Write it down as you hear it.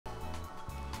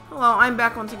Hello, I'm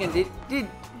back once again. Did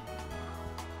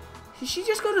she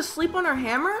just go to sleep on her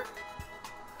hammer?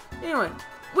 Anyway,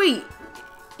 wait,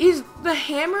 is the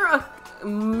hammer a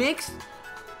mixed?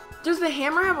 Does the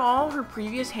hammer have all her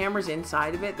previous hammers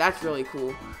inside of it? That's really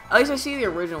cool. At least I see the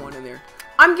original one in there.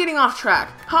 I'm getting off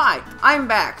track. Hi, I'm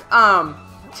back.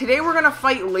 Today we're gonna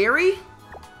fight Larry.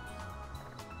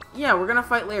 Yeah, we're gonna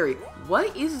fight Larry.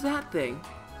 What is that thing?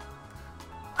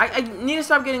 I need to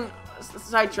stop getting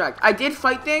sidetracked. I did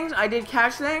fight things. I did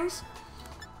catch things.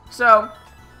 So,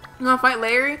 I'm gonna fight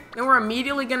Larry. Then we're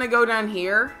immediately gonna go down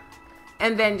here.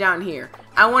 And then down here.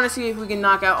 I want to see if we can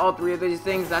knock out all three of these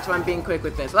things. That's why I'm being quick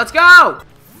with this. Let's go!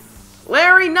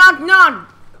 Larry, knock,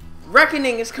 knock!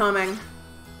 Reckoning is coming.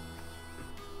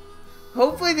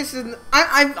 Hopefully this is...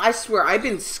 I swear, I've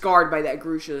been scarred by that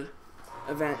Grusha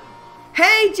event.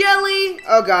 Hey, Jelly!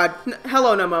 Oh, God.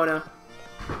 Hello, Nimona.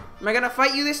 Am I gonna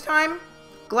fight you this time?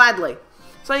 Gladly.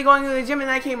 Saw you going to the gym and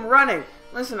I came running.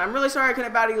 Listen, I'm really sorry I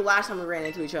couldn't battle you last time we ran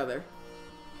into each other.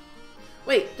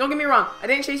 Wait, don't get me wrong. I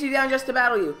didn't chase you down just to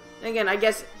battle you. And again, I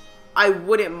guess I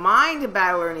wouldn't mind to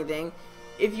battle or anything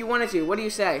if you wanted to. What do you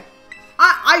say?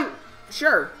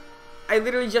 Sure. I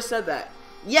literally just said that.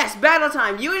 Yes, battle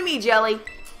time. You and me, Jelly.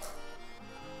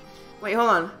 Wait, hold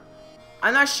on.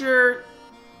 I'm not sure.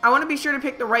 I want to be sure to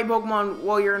pick the right Pokemon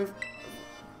while you're in,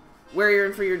 where you're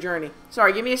in for your journey.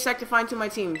 Sorry, give me a sec to find to my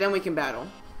team. Then we can battle.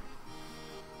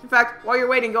 In fact, while you're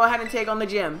waiting, go ahead and take on the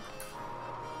gym.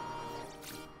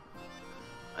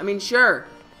 I mean, sure.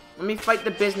 Let me fight the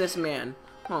businessman.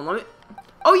 Hold on, let me...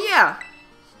 Oh, yeah!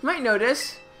 You might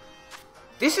notice.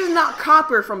 This is not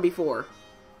copper from before.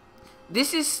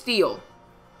 This is steel.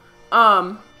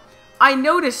 I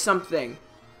noticed something.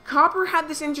 Copper had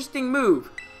this interesting move.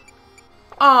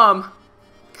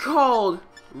 Called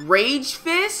Rage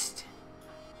Fist.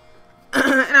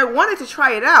 And I wanted to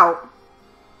try it out.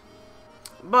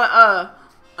 But,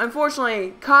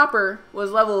 unfortunately, Copper was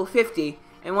level 50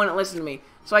 and wouldn't listen to me.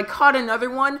 So I caught another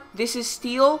one. This is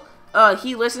Steel.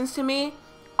 He listens to me.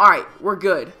 Alright, we're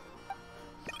good.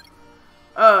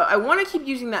 I want to keep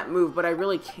using that move, but I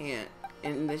really can't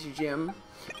in this gym.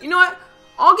 You know what?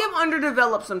 I'll give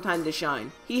Underdeveloped some time to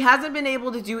shine. He hasn't been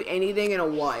able to do anything in a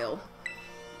while.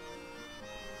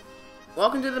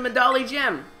 Welcome to the Medali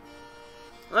Gym.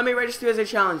 Let me register as a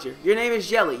challenger. Your name is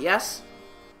Jelly, yes?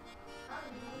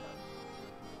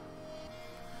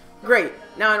 Great.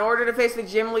 Now, in order to face the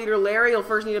gym leader, Larry, you'll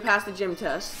first need to pass the gym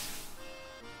test.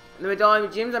 In the Medali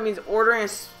gyms, that means ordering a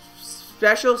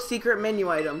special secret menu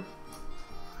item.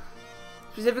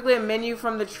 Specifically, a menu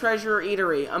from the Treasure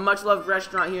Eatery, a much-loved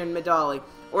restaurant here in Medali.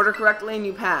 Order correctly and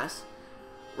you pass.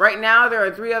 Right now, there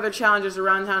are 3 other challengers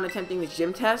around town attempting the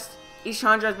gym test. Each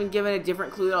challenger has been given a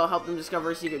different clue that will help them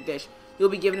discover a secret dish. You'll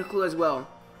be given a clue as well.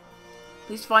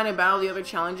 Please find and battle the other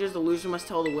challengers. The loser must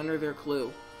tell the winner their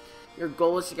clue. Your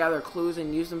goal is to gather clues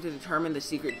and use them to determine the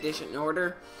secret dish in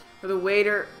order. For the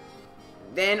waiter,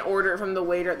 then order it from the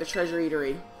waiter at the Treasure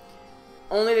Eatery.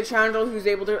 Only the challenger who's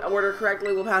able to order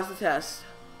correctly will pass the test.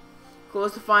 Clue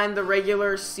is to find the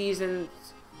regular season.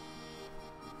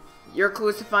 Your clue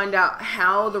is to find out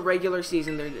how the regular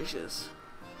season their dishes.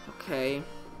 Okay.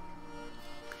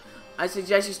 I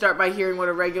suggest you start by hearing what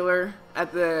a regular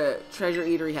at the Treasure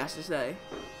Eatery has to say.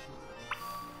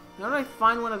 How do I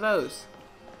find one of those?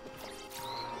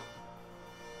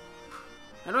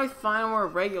 How do I find where a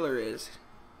regular is?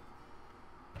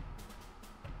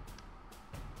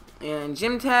 And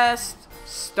gym test,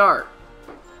 start.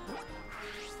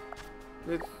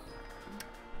 I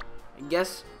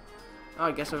guess, oh,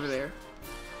 I guess over there.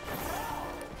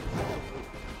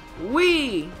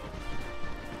 Whee!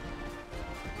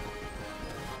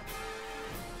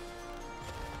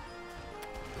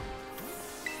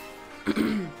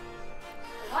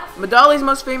 Medali's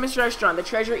most famous restaurant, the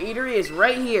Treasure Eatery, is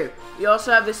right here. You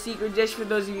also have the secret dish for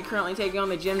those of you currently taking on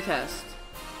the gym test.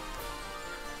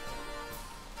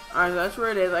 Alright, so that's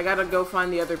where it is. I gotta go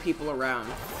find the other people around.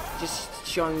 Just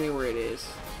showing me where it is.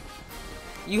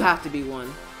 You have to be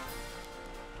one.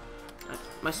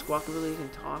 My squawk ability can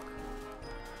talk.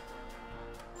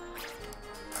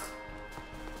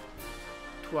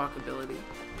 Twalk ability.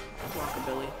 Twalk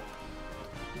ability.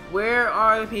 Where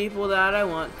are the people that I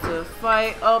want to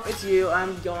fight? Oh, it's you.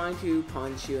 I'm going to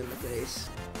punch you in the face.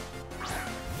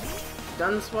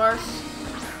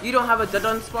 Dunsparce? You don't have a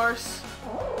Dunsparce?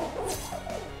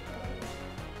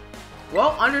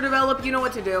 Well, Underdeveloped, you know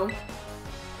what to do.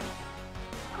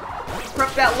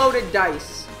 Prep that loaded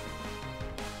dice.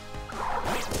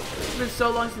 It's been so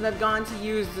long since I've gone to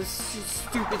use this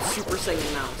stupid Super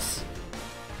Saiyan mouse.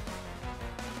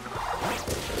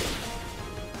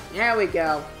 There we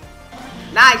go.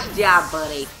 Nice job,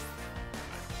 buddy.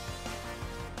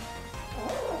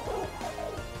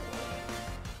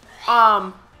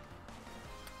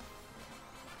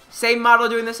 Same model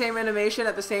doing the same animation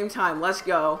at the same time. Let's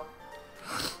go.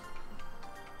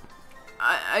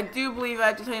 I do believe I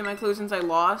have to tell you my clue since I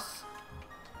lost.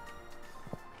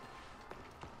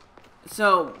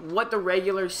 So, what the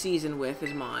regular season with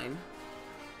is mine.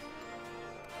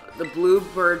 The blue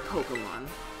bird Pokemon.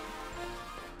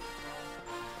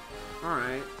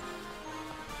 Alright.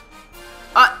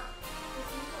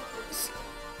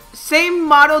 Same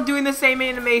model doing the same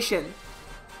animation.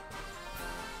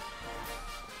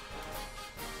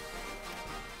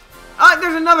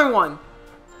 There's another one.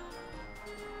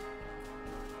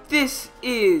 This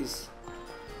is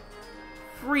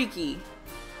freaky.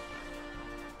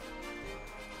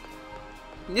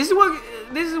 This is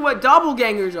what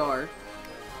doppelgangers are.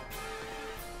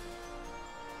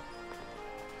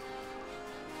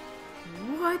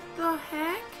 What the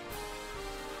heck?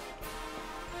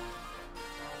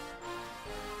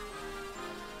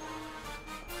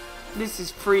 This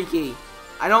is freaky.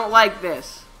 I don't like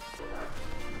this.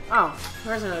 Oh,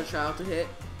 there's another child to hit.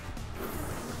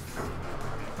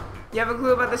 You have a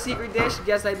clue about the secret dish?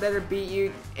 Guess I better beat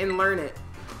you and learn it.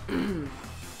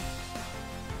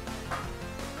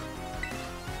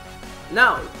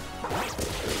 No.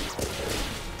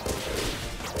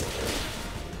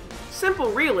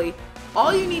 Simple, really.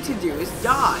 All you need to do is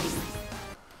die.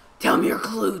 Tell me your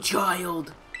clue,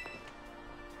 child.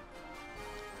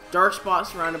 Dark spot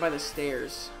surrounded by the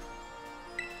stairs.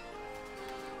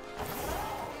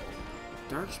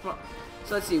 Dark spot.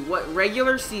 So let's see. What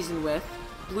regular season with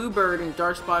Bluebird and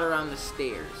dark spot around the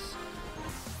stairs.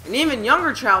 An even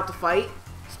younger child to fight.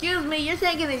 Excuse me, you're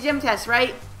taking the gym test,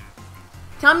 right?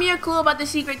 Tell me your clue about the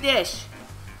secret dish.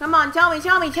 Come on, tell me,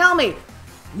 tell me, tell me.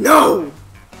 No!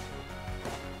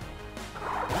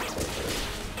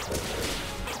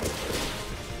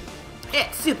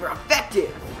 It's super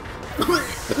effective.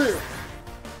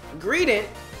 Ingredient.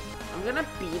 I'm gonna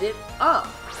beat it up.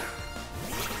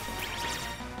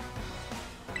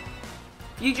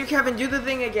 Future Kevin, do the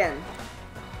thing again.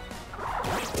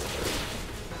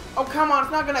 Oh, come on,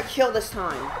 it's not gonna kill this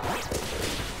time.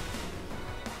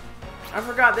 I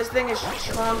forgot, this thing is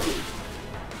chunky.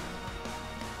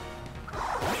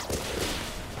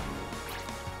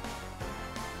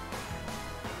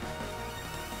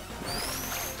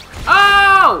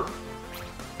 Oh!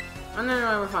 Oh,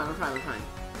 no, we're fine, we're fine, we're fine.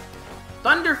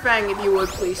 Thunderfang, if you would,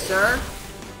 please, sir.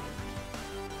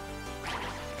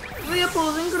 The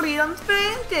opposing ingredients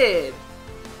fainted.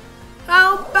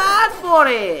 How bad for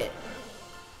it?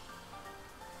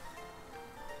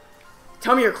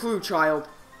 Tell me your clue, child.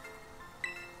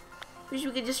 Wish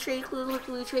we could just trade clues like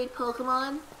we trade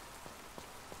Pokemon.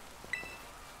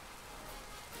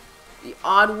 The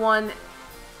odd one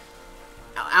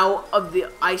out of the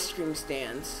ice cream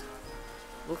stands.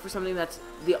 Look for something that's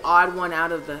the odd one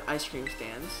out of the ice cream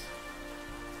stands.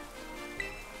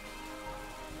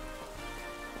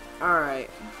 Alright.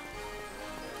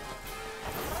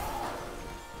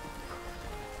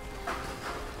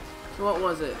 So what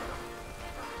was it?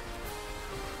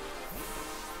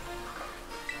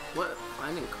 What?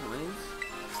 Finding coins?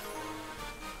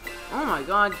 Oh my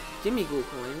god, Jimmy Ghoul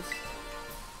coins.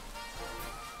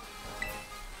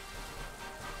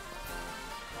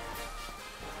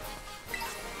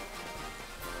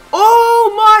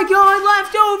 Oh my god,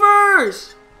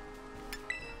 leftovers!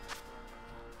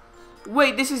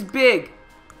 Wait, this is big.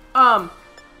 Oh,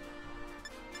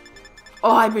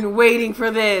 I've been waiting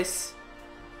for this.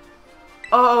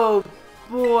 Oh,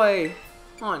 boy.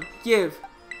 Come on, give.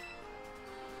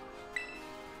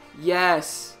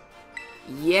 Yes.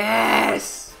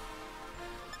 Yes!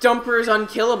 Dumper is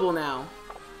unkillable now.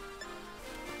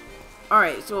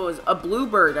 Alright, so it was a blue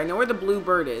bird. I know where the blue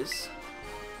bird is.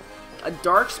 A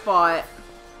dark spot.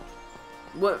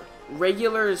 What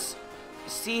regulars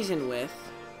season with.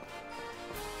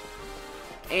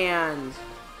 And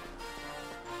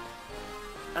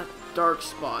a dark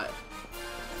spot.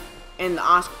 And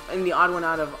the odd one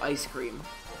out of ice cream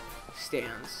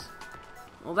stands.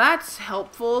 Well, that's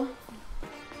helpful.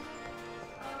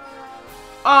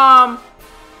 What?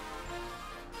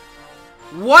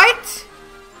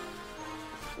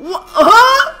 What?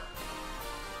 Huh?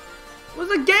 Was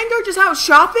the Gengar just out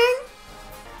shopping?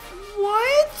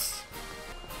 What?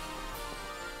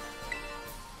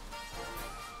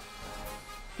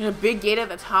 And a big gate at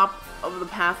the top of the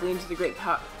path leading to the Great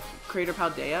Crater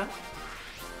Paldea.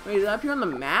 Wait, is that up here on the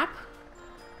map?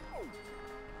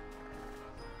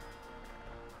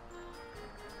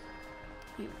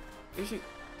 There's an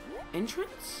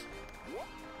entrance?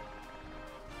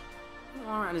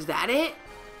 Alright, is that it?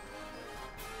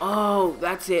 Oh,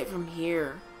 that's it from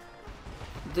here.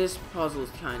 This puzzle is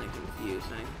kind of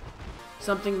confusing.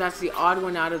 Something that's the odd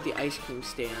one out of the ice cream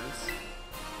stands.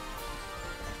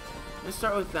 Let's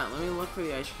start with that. Let me look for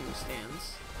the ice cream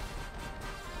stands.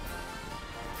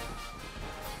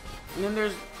 And then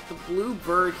there's the blue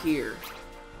bird here.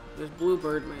 There's Blue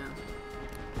Bird Man.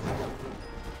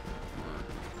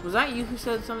 Was that you who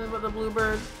said something about the blue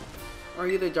bird? Or are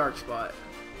you the dark spot?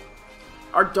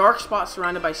 Our dark spot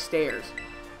surrounded by stairs.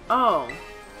 Oh.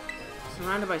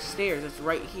 Surrounded by stairs. It's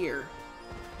right here.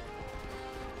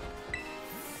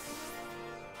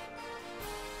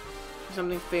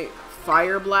 Something fake.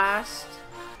 Fire Blast.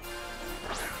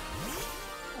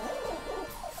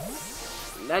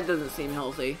 That doesn't seem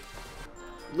healthy.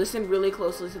 Listen really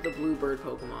closely to the blue bird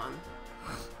Pokemon.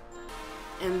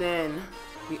 And then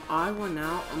the odd one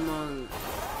out among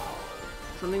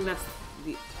something that's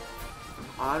the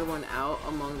odd one out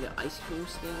among the ice cream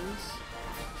stands.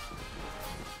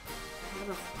 I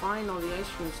gotta find all the ice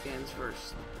cream stands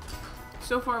first.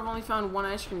 So far I've only found one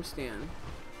ice cream stand.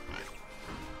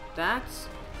 That's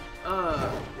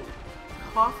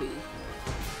coffee.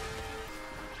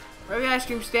 Where are the ice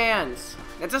cream stands?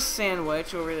 That's a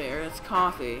sandwich over there. That's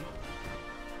coffee.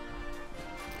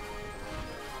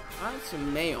 I got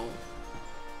some mail.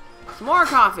 Some more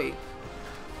coffee.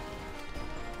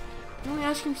 The only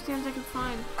ice cream stands I can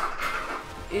find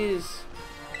is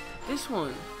this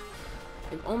one.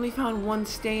 I've only found one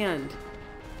stand.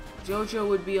 JoJo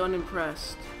would be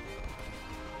unimpressed.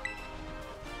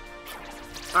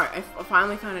 Alright, I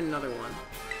finally found another one.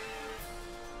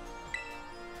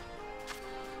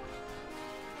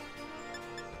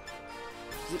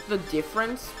 Is it the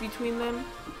difference between them?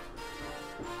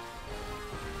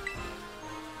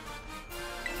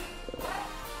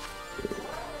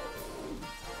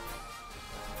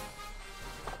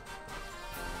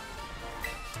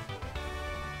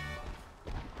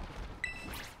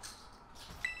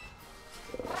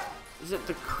 Is it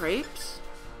the crepes?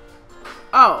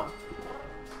 Oh.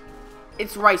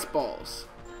 It's rice balls.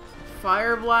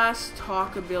 Fire Blast,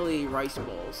 Talkabilly, rice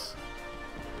balls.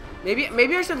 Maybe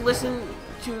I should listen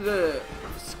to the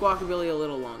Squawkabilly a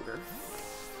little longer.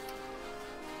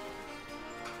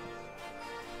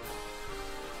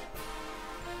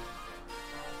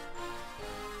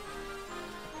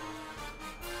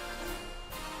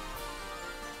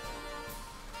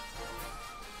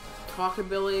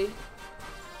 Talkabilly.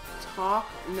 Talk,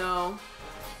 no.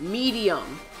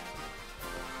 Medium.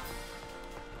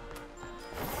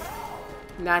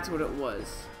 And that's what it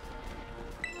was.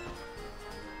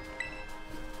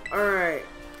 Alright.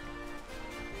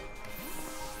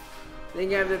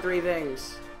 Then you have the three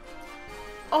things.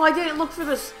 Oh, I didn't look for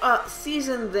this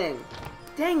season thing.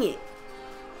 Dang it.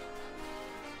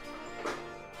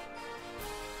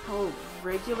 Oh,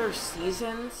 regular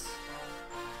seasons?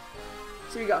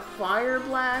 So we got Fire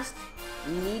Blast,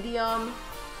 Medium,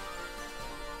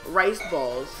 Rice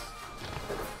Balls.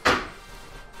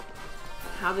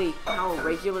 How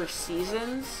regular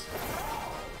seasons?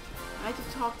 I had to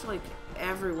talk to like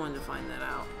everyone to find that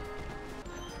out.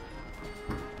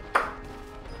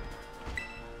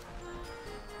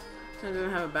 It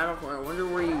doesn't have a battle court. I wonder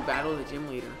where you battle the gym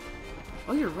leader.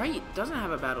 Oh, you're right. It doesn't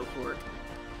have a battle court.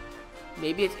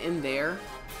 Maybe it's in there.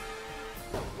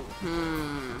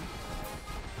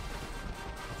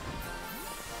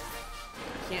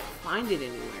 Can't find it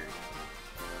anywhere.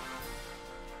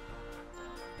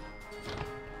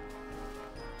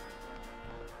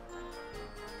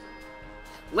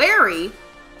 Larry?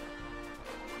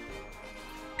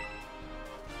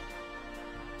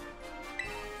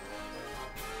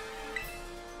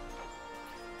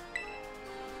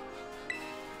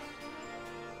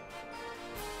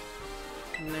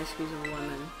 Nice squeeze of a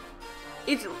lemon.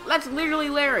 That's literally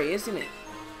Larry, isn't it?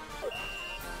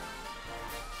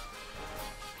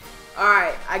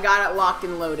 Alright, I got it locked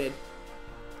and loaded.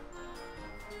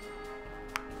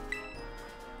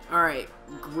 Alright,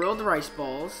 grilled rice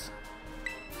balls.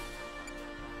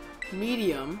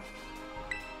 Medium.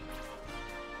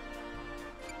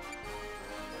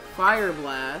 Fire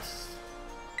Blast.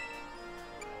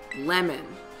 Lemon.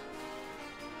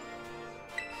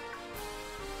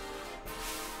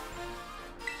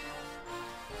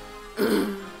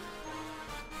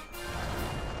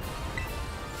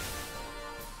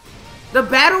 The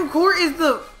battle court is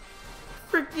the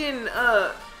freaking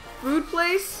food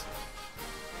place?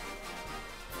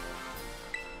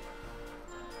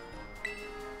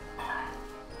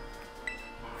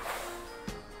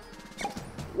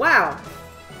 Wow.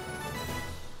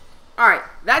 Alright,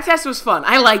 that test was fun.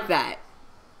 I like that.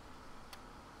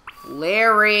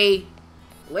 Larry.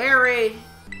 Larry.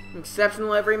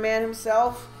 Exceptional everyman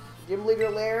himself. Gym leader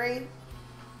Larry.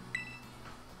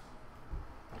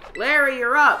 Larry,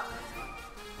 you're up.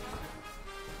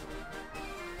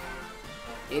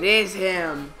 It is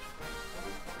him.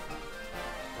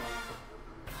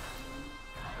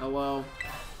 Hello.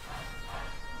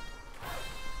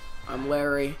 I'm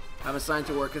Larry. I'm assigned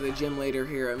to work as a gym leader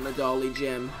here at Medali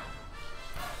Gym.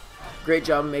 Great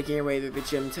job making your way through the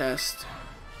gym test.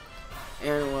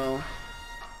 And, well,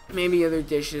 maybe other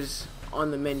dishes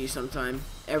on the menu sometime.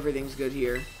 Everything's good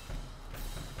here.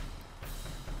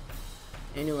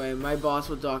 Anyway, my boss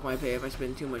will dock my pay if I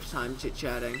spend too much time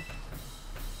chit-chatting.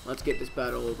 Let's get this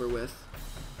battle over with.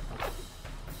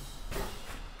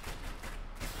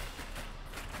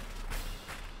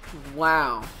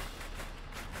 Wow.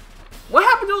 What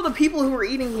happened to all the people who were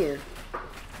eating here?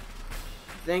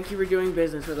 Thank you for doing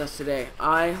business with us today.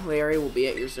 I, Larry, will be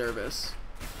at your service.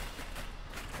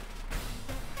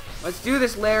 Let's do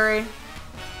this, Larry.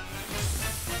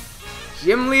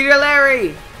 Gym leader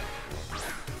Larry!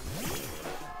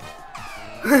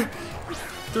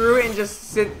 Threw it and just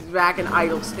sits back in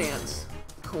idle stance.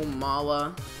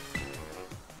 Komala.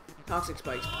 Toxic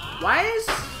spikes. Why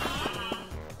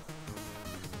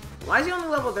is he only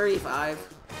level 35?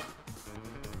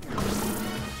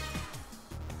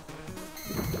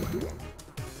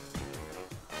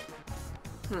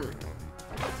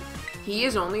 He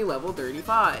is only level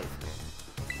 35.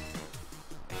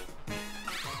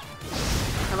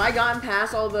 Have I gotten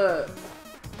past all the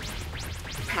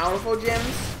powerful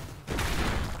gyms?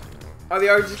 Are they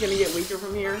all just gonna get weaker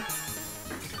from here?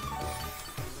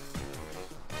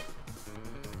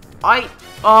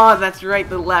 Oh, that's right,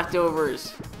 the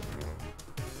leftovers.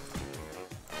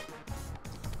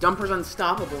 Dumper's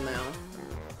unstoppable now.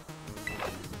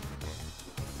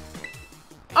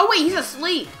 Oh wait, he's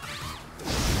asleep!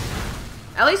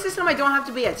 At least this time I don't have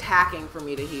to be attacking for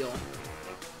me to heal.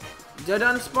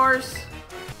 Dun sparse.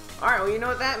 Alright, well you know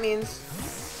what that means.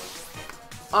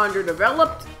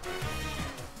 Underdeveloped.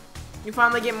 You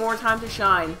finally get more time to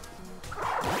shine.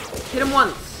 Hit him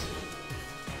once.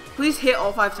 Please hit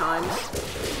all 5 times. I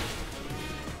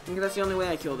think that's the only way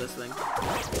I kill this thing.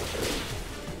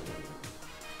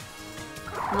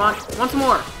 Come on, once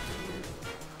more.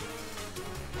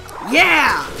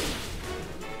 Yeah!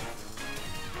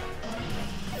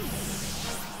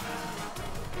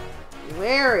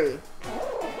 Larry.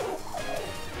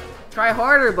 Try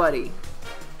harder, buddy.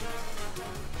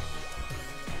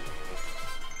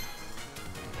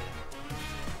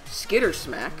 Skitter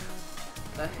smack?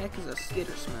 The heck is a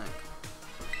skitter smack?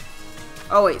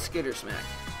 Oh wait, skitter smack.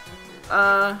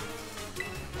 Nah.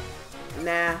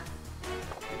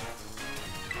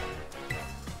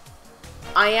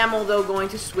 I am, although, going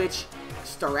to switch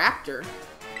Staraptor.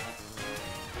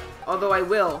 Although I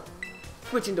will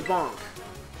switch into Bonk.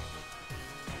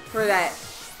 For that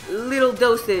little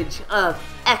dosage of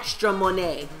extra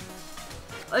money.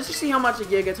 Let's just see how much a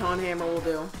Gigaton Hammer will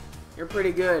do. You're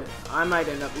pretty good. I might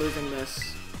end up losing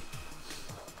this.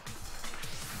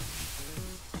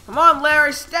 Come on,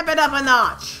 Larry, step it up a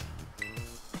notch.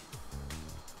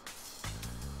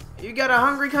 You got a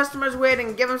hungry customers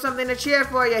waiting. Give them something to cheer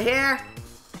for, you hear?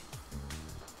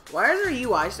 Why is there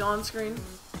UI still on screen?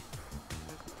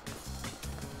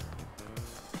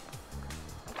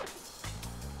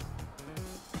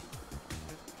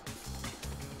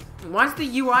 Why's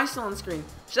the UI still on screen?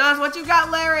 Show us what you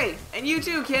got, Larry! And you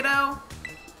too, kiddo!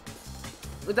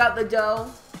 Without the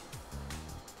dough.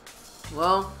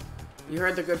 Well, you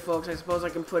heard the good folks. I suppose I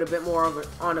can put a bit more of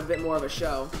on a bit more of a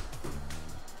show.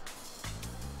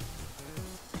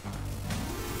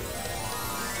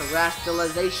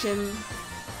 Terastallization.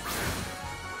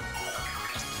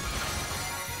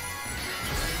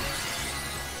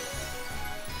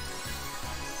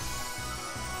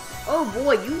 Oh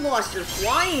boy, you lost your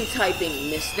flying typing,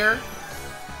 mister.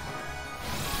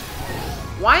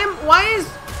 Why is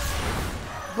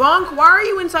Bonk, why are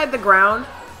you inside the ground?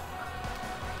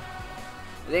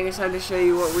 I think it's time to show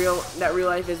you what real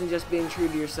life isn't just being true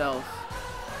to yourself.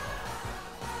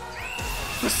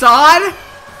 Facade?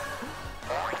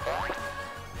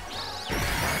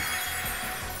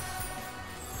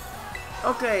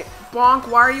 Okay, Bonk,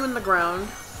 why are you in the ground?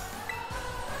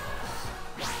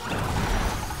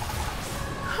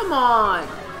 Come on!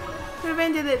 Could have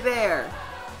ended it there.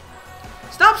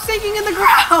 Stop sinking in the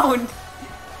ground!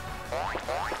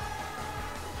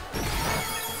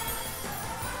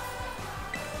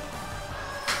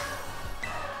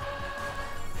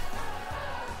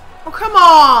 Oh, come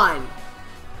on!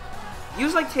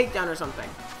 Use, like, takedown or something.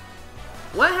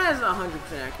 What has 100%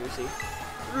 accuracy?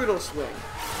 Brutal swing.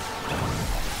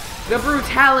 The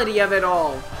brutality of it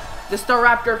all. The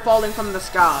Staraptor falling from the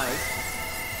sky.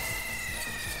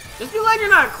 Just be glad you're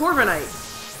not a Corviknight.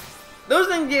 Those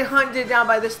things get hunted down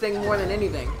by this thing more than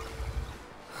anything.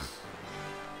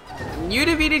 You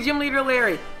defeated Gym Leader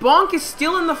Larry. Bonk is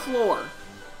still in the floor.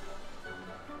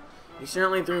 You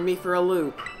certainly threw me for a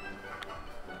loop.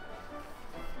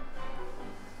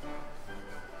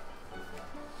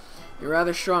 You're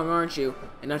rather strong, aren't you?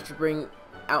 Enough to bring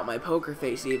out my poker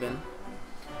face, even.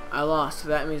 I lost, so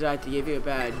that means I have to give you a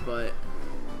badge, but...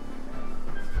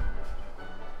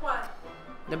 What?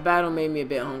 The battle made me a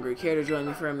bit hungry. Care to join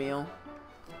me for a meal?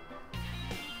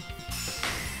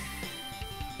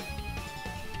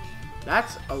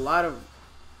 That's a lot of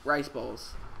rice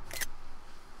balls.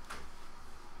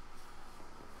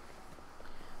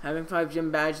 Having 5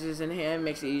 gym badges in hand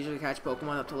makes it easier to catch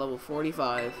Pokemon up to level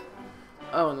 45.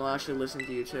 Oh, and they'll actually listen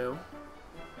to you too.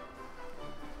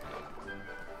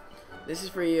 This is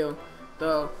for you,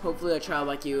 though hopefully a child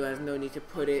like you has no need to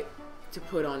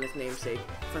put on his namesake.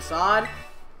 Facade?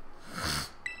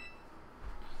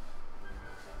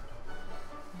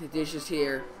 The dish is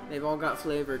here. They've all got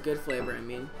flavor, good flavor, I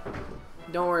mean.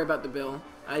 Don't worry about the bill.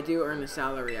 I do earn a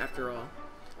salary after all.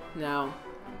 Now,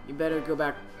 I'd better go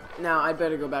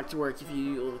back to work if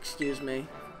you'll excuse me.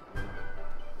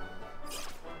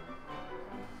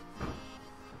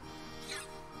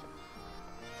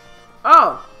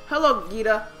 Oh, hello,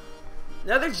 Gita.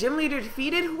 Another gym leader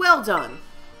defeated? Well done.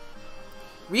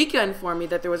 Rika informed me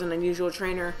that there was an unusual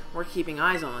trainer worth keeping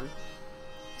eyes on.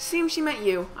 Seems she met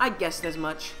you. I guessed as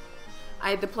much.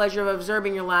 I had the pleasure of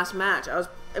observing your last match. I was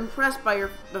impressed by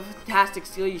the fantastic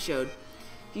skill you showed.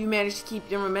 If you manage to keep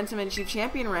your momentum and achieve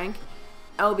champion rank,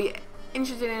 I will be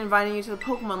interested in inviting you to the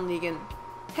Pokemon League and...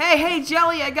 Hey,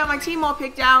 Jelly, I got my team all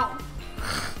picked out.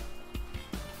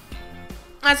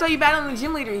 I saw you battling the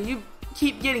gym leader. You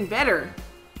keep getting better.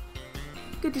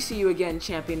 Good to see you again,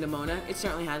 Champion Demona. It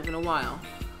certainly has been a while.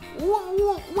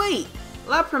 Wait,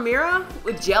 La Primera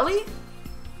with Jelly?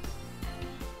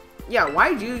 Yeah,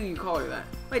 why do you call her that?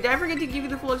 Wait, did I forget to give you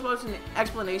the full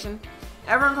explanation?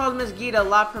 Everyone calls Miss Gita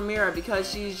La Primera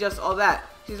because she's just all that.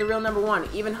 She's the real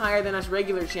 #1, even higher than us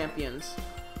regular champions.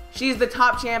 She's the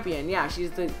top champion. Yeah,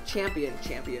 she's the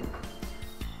champion.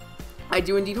 I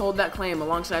do indeed hold that claim,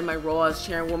 alongside my role as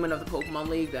chairwoman of the Pokemon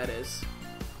League, that is.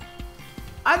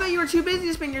 I thought you were too busy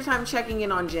to spend your time checking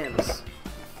in on gyms.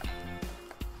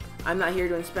 I'm not here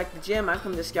to inspect the gym. I've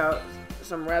come to scout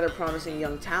some rather promising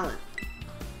young talent.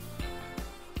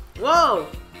 Whoa!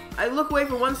 I look away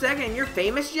for 1 second and you're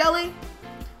famous, Jelly?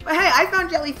 But hey, I found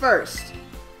Jelly first.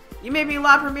 You may be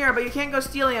La Primera, but you can't go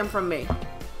stealing him from me.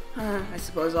 I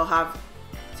suppose I'll have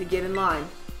to get in line.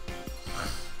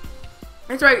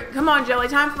 That's right. Come on, Jelly.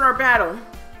 Time for our battle.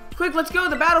 Quick, let's go.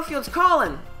 The battlefield's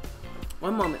calling.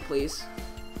 One moment, please.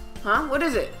 Huh? What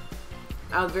is it?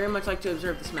 I would very much like to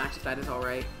observe this match, if that is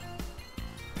alright.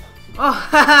 Oh,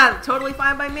 haha, totally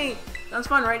fine by me. Sounds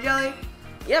fun, right, Jelly?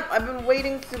 Yep, I've been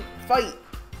waiting to fight.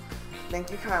 Thank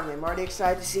you kindly. I'm already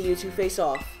excited to see you two face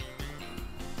off.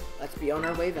 Let's be on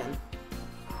our way then.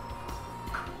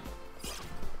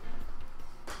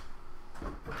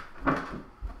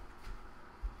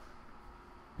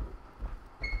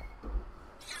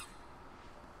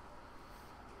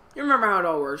 You remember how it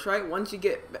all works, right? Once you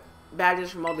get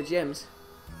badges from all the gyms,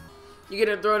 you get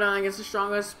a throwdown against the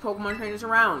strongest Pokemon trainers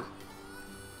around.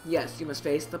 Yes, you must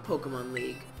face the Pokemon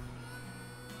League.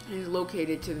 It is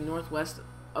located to the northwest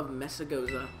of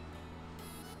Mesagoza.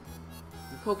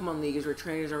 The Pokemon League is where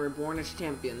trainers are reborn as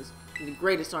champions, in the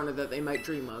greatest honor that they might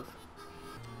dream of.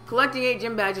 Collecting 8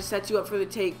 gym badges sets you up to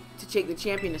take the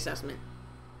champion assessment.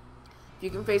 If you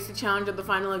can face the challenge of the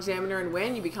final examiner and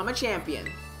win, you become a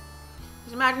champion.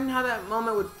 Just imagine how that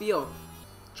moment would feel.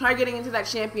 Try getting into that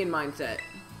champion mindset.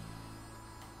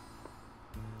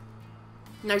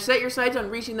 Now set your sights on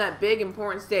reaching that big,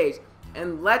 important stage,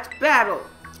 and let's battle!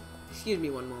 Excuse me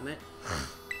one moment.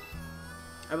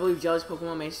 I believe Jelly's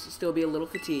Pokemon may still be a little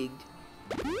fatigued.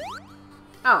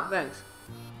 Oh, thanks.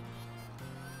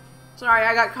 Sorry,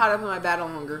 I got caught up in my battle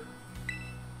hunger.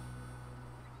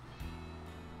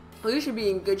 Well, you should be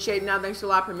in good shape now thanks to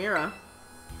La Primera.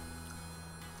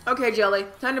 Okay, Jelly,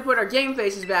 time to put our game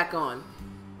faces back on.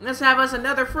 Let's have us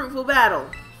another fruitful battle.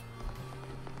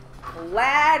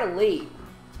 Gladly.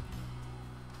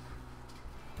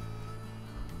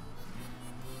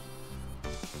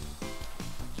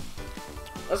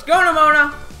 Let's go,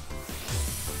 Nimona!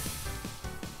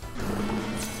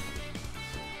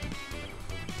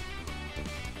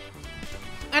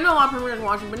 I know a lot of people are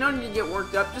watching, but no need to get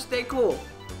worked up. Just stay cool.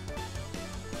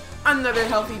 Another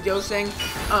healthy dosing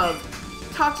of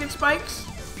toxic spikes.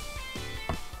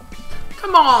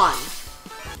 Come on!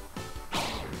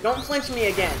 Don't flinch me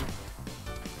again.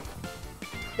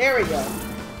 There we go.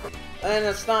 And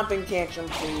a stomping tantrum,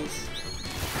 please.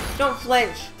 Don't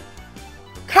flinch.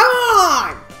 Come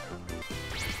on!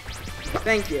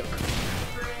 Thank you.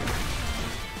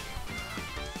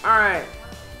 Alright.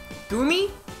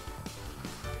 Gumi?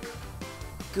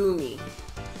 Gumi.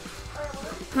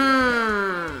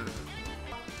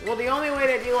 Well, the only way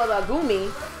to deal with a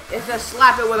Gumi is to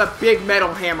slap it with a big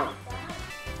metal hammer.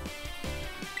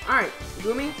 Alright,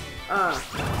 Gumi.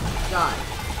 Die.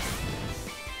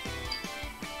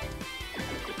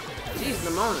 Jeez,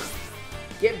 Nimona.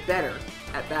 Get better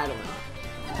at battling.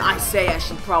 I say I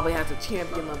should probably have a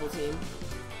champion level team.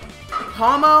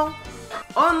 Pomo?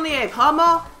 Only a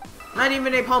Pomo? Not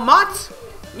even a Pomot?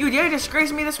 You dare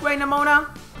disgrace me this way,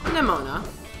 Nimona? Nimona,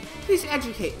 please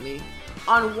educate me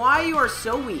on why you are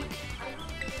so weak.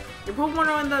 Your Pokemon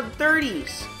are in the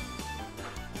 30s.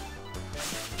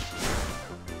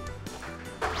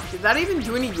 Did that even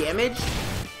do any damage?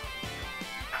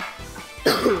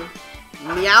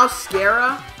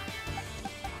 Meowscara?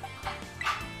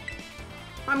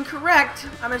 If I'm correct,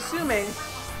 I'm assuming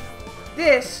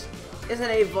this is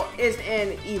an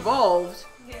evolved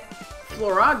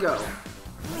Florago.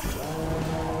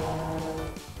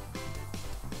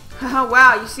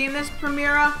 Wow, you seen this,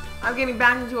 Primera? I'm getting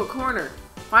back into a corner.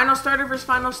 Final starter versus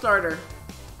final starter.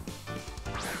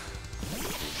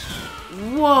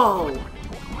 Whoa!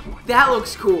 That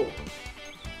looks cool.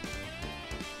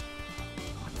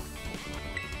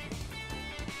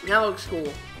 That looks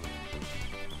cool.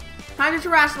 Time to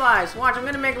terrestrialize. Watch, I'm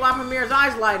gonna make La Primera's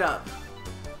eyes light up.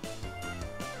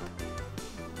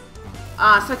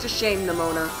 Ah, such a shame,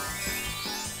 Nimona.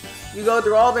 You go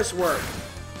through all this work,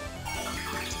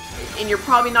 and you're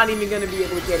probably not even gonna be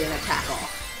able to get an attack off.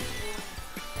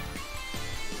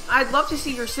 I'd love to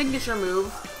see your signature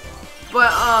move,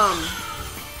 but,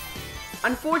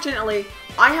 unfortunately,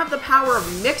 I have the power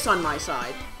of Mix on my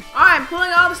side. Alright, I'm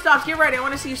pulling all the stops. Get ready. I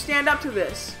want to see you stand up to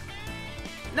this.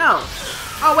 No.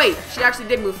 Oh, wait. She actually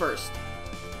did move first.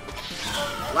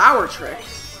 Flower Trick.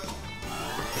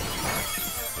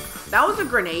 That was a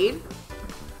grenade.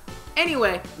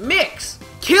 Anyway, Mix.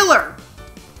 Killer.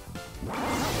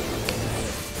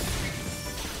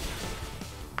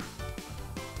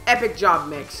 Epic job,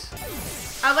 Mix.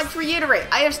 I'd like to reiterate,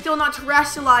 I have still not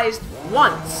terrestrialized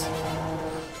once.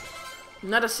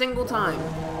 Not a single time.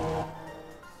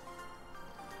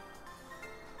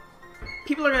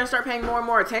 People are going to start paying more and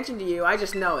more attention to you. I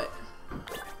just know it.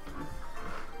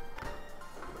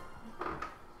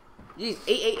 Jeez,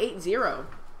 8880.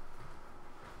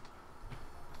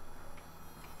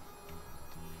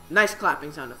 Nice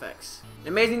clapping sound effects. An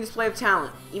amazing display of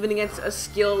talent, even against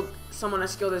someone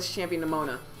as skilled as Champion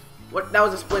Nimona. That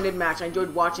was a splendid match. I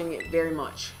enjoyed watching it very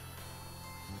much.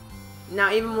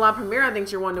 Now, even La Primera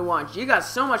thinks you're one to watch. You got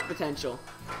so much potential.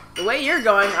 The way you're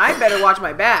going, I better watch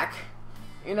my back.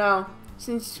 You know,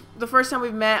 since the first time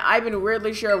we've met, I've been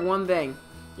weirdly sure of one thing.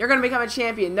 You're going to become a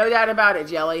champion, no doubt about it,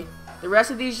 Jelly. The rest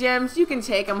of these gems, you can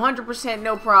take them 100%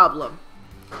 no problem.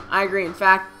 I agree. In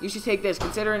fact, you should take this.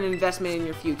 Consider an investment in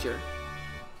your future.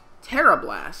 Terra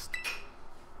Blast.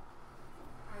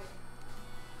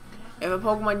 If a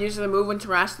Pokemon uses a move when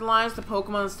terrestrialized, the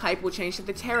Pokemon's type will change to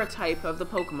the Terra type of the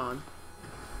Pokemon.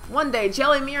 One day,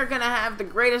 Jelly and me are going to have the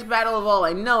greatest battle of all.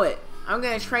 I know it. I'm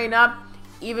going to train up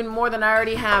even more than I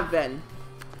already have been.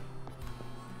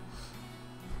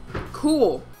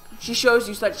 Cool. She shows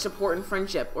you such support and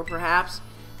friendship. Or perhaps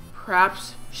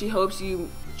she hopes you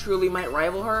truly might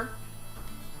rival her.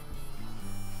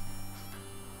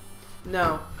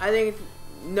 No, I think it's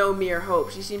no mere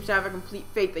hope. She seems to have a complete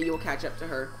faith that you will catch up to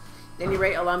her. At any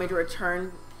rate, allow me to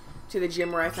return to the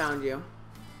gym where I found you.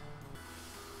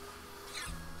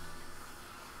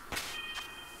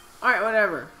 Alright,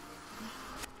 whatever.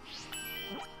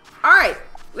 Alright,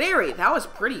 Larry, that was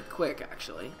pretty quick,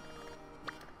 actually.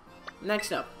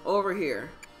 Next up, over here.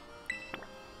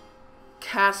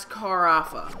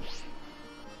 Cascarafa.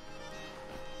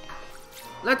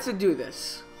 Let's do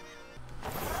this.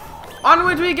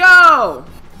 Onwards we go!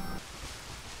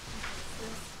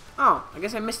 Oh, I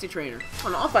guess I missed a trainer. Oh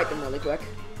no, I'll fight them really quick.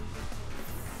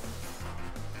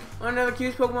 Want another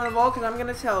cutest Pokemon of all? Because I'm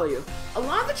going to tell you. A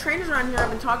lot of the trainers around here have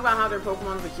been talking about how their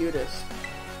Pokemon's the cutest.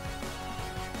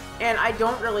 And I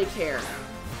don't really care.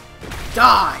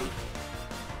 Die!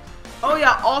 Oh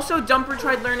yeah, also Dumper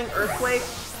tried learning Earthquake.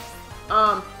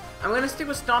 I'm going to stick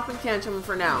with Stomping Tantrum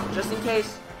for now. Just in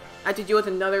case I have to deal with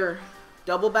another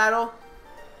double battle.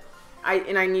 I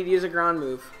need to use a ground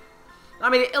move. Allow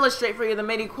me to illustrate for you the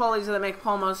many qualities that make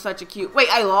Palmo such a cute... Wait,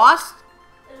 I lost?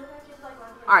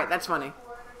 Alright, that's funny.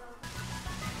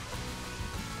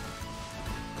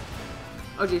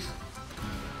 Oh, jeez.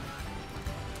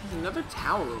 There's another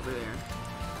tower over there.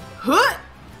 Huh?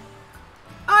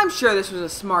 Oh, I'm sure this was a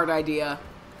smart idea.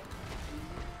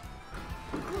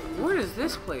 What is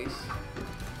this place?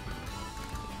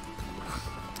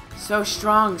 So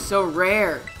strong, so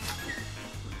rare.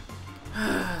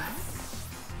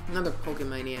 Another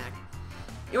Pokemaniac.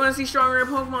 You want to see strong rare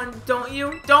Pokemon, don't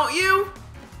you? Don't you?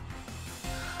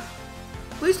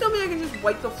 Please tell me I can just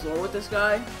wipe the floor with this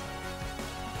guy.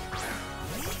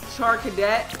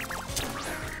 Cadet.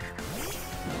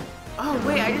 Oh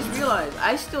wait, I just realized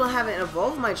I still haven't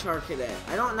evolved my Cadet.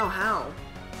 I don't know how.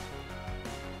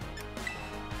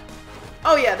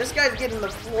 Oh yeah, this guy's getting the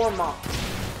floor mopped.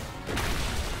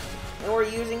 And we're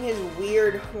using his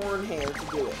weird horn hair to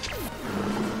do it.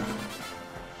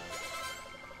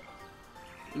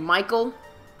 Michael.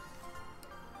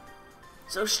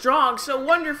 So strong, so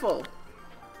wonderful.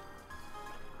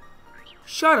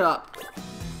 Shut up.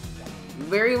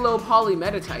 Very low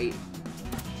polymetatite.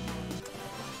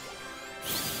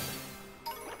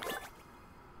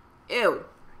 Ew.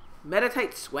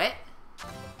 Metatite sweat?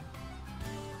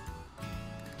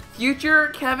 Future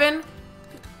Kevin?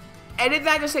 Edit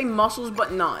that to say muscles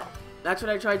but not. That's what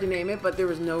I tried to name it, but there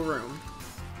was no room.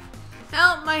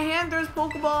 Help! My hand throws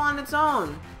Pokeball on its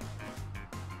own.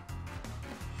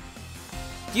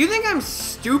 Do you think I'm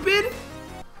stupid?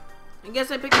 I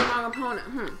guess I picked the wrong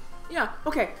opponent. Yeah,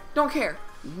 okay, don't care.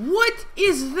 What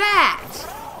is that?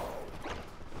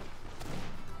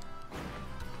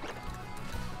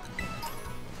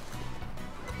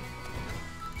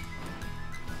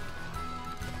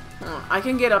 I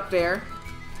can get up there.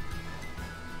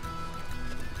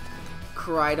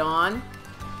 Crydon.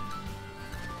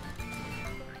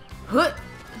 Hut.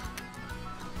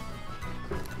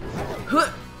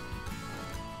 Hut.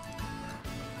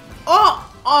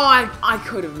 Oh! Oh, I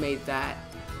could have made that.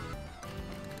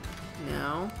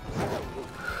 No.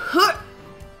 Hut.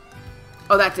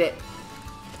 Oh, that's it.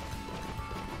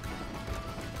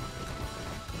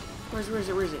 Where is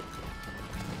it? Where is it?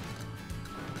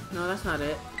 No, that's not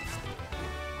it.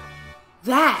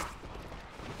 That!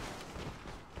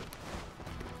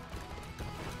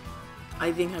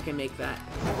 I think I can make that.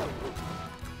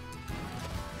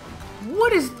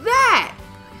 What is that?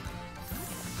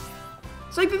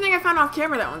 It's like the thing I found off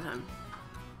camera that one time.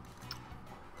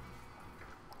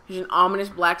 There's an ominous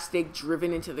black stake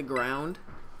driven into the ground.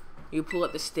 You pull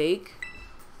up the stake.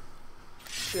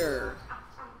 Sure.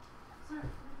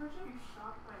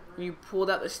 You pulled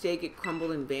out the stake, it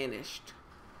crumbled and vanished.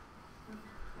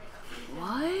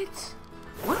 What?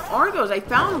 What are those? I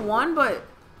found one, but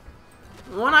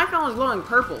the one I found was glowing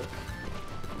purple.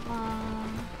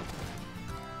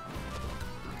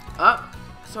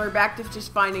 So we're back to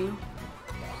just finding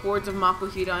hordes of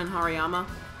Makuhita and Hariyama.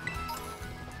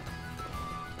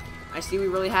 I see we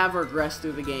really have regressed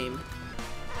through the game.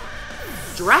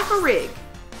 Giraffe-a-rig!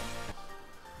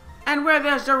 And where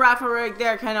there's Giraffe-a-rig,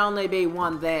 there can only be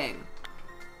one thing.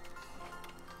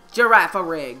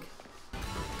 Giraffe-a-rig.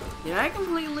 Did I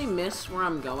completely miss where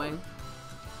I'm going?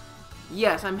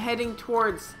 Yes, I'm heading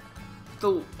towards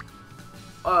the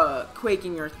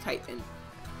Quaking Earth Titan.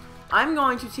 I'm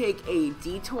going to take a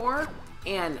detour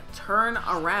and turn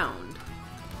around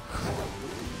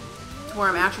to where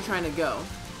I'm actually trying to go.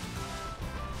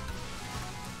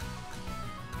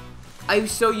 I'm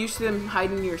so used to them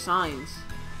hiding your signs.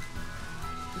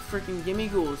 The freaking gimme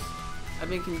ghouls. I've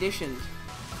been conditioned.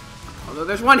 Although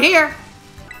there's one here!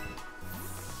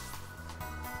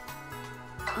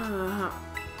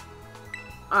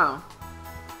 Oh.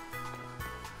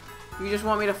 You just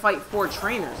want me to fight 4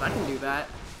 trainers. I can do that.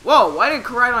 Whoa, why did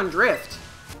Koraidon drift?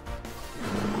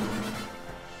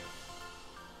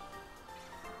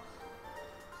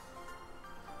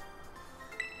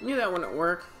 Knew that wouldn't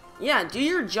work. Yeah, do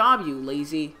your job, you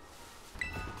lazy.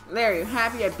 There, you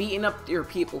happy I've beaten up your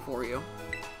people for you.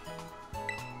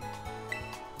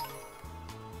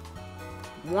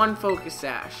 1 focus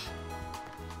sash.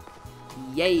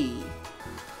 Yay.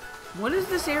 What is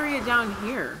this area down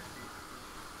here?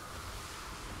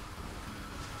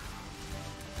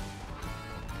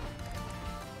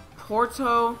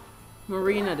 Porto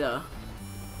Marinada.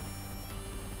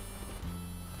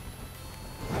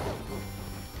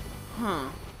 Huh.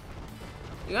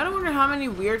 You gotta wonder how many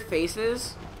weird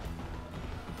faces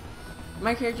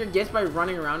my character gets by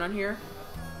running around on here.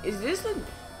 Is this a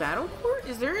battle port?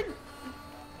 Is there a...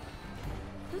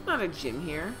 There's not a gym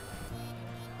here.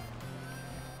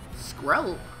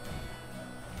 Scarlet.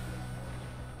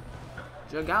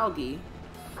 Jagalgi.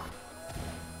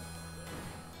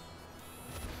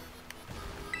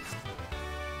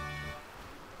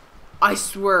 I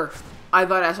swear, I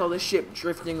thought I saw the ship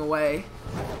drifting away.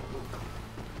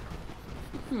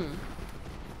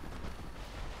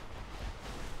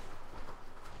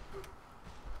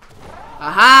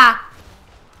 Aha!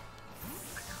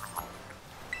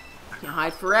 Can't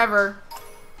hide forever.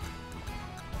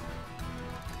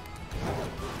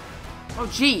 Oh,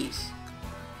 jeez.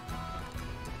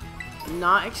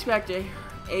 Not expect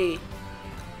a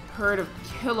herd of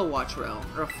kilowattrel,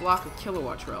 or a flock of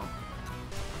kilowattrel.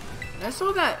 I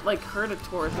saw that, like, herd of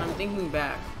Taurus, and I'm thinking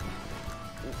back.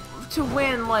 To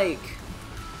win, like...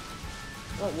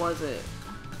 What was it?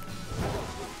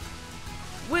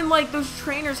 When, like, those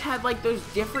trainers had, like, those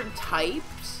different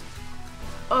types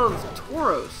of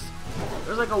Tauros.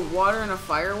 There's, like, a water and a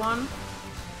fire one.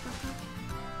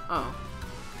 Oh.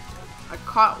 I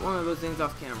caught one of those things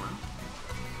off camera.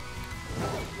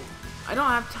 I don't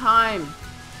have time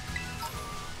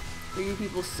for you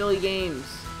people's silly games.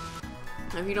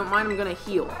 If you don't mind, I'm gonna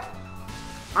heal.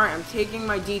 Alright, I'm taking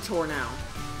my detour now.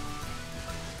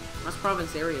 That's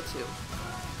province area too.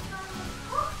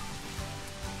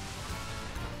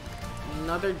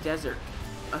 Another desert.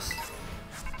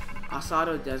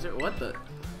 Asado Desert? What the?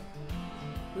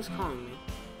 Who's calling me?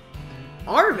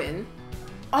 Arvin?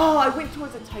 Oh, I went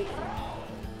towards a Titan.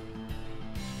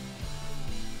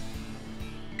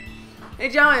 Hey,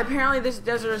 Jolly, apparently this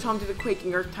desert is home to the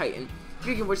quaking Earth Titan.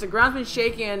 Speaking of which, the ground's been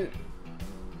shaking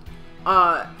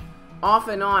off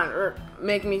and on,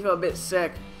 making me feel a bit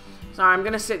sick. Sorry, I'm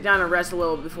gonna sit down and rest a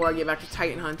little before I get back to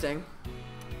Titan hunting.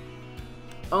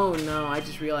 Oh no, I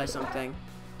just realized something.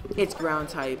 It's ground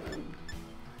type.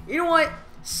 You know what?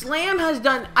 Slam has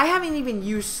done... I haven't even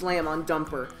used Slam on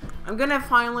Dumper. I'm gonna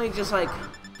finally just, like...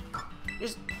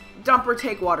 Just Dumper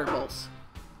take Water Pulse.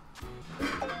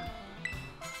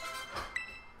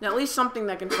 Now, at least something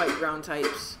that can fight ground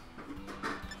types.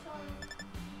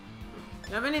 Do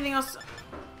you have anything else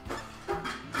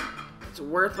it's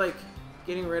worth, like,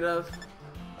 getting rid of?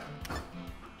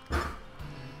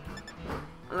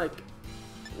 Like,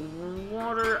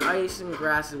 water, ice, and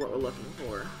grass is what we're looking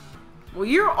for. Well,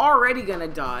 you're already gonna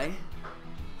die.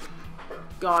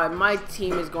 God, my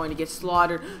team is going to get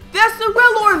slaughtered. That's the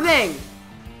Rillor thing!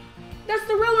 That's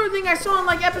the Rillor thing I saw in,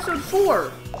 like, episode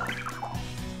 4.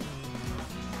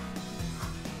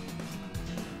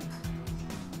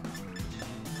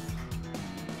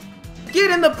 Get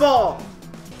in the ball!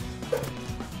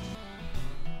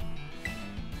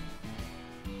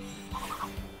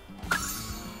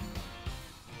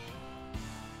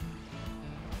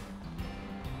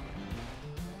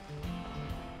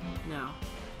 Now,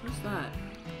 what's that?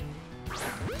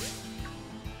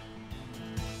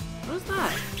 What is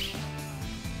that?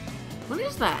 What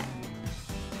is that?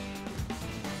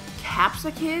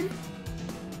 Capsicum?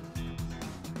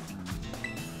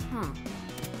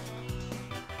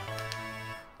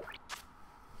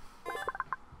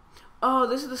 Oh,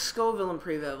 this is the Scoville and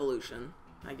Preva evolution,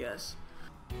 I guess.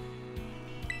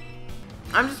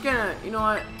 I'm just gonna, you know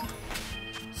what?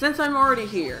 Since I'm already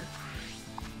here.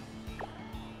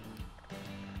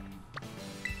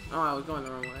 Oh, I was going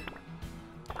the wrong way.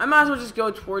 I might as well just go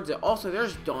towards it. Also,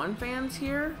 there's Dawn fans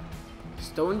here.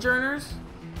 Stonejourners.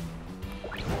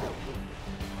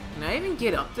 Can I even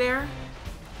get up there?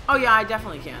 Oh yeah, I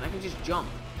definitely can. I can just jump.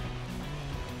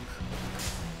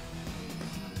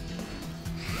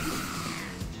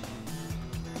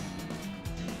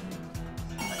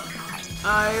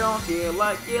 I don't feel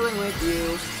like dealing with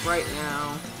you right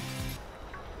now.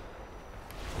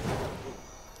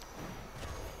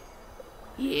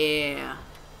 Yeah.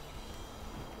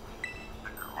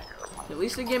 At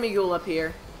least a gimme ghoul up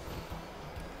here.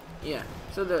 Yeah.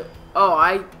 So the... Oh,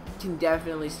 I can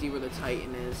definitely see where the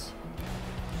Titan is.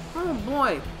 Oh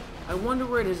boy. I wonder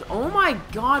where it is. Oh my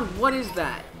god, what is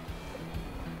that?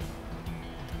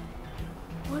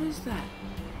 What is that?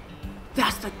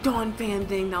 That's the Dawn fan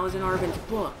thing that was in Arvin's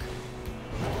book.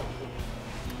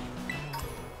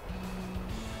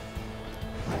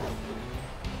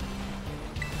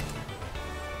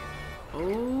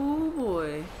 Oh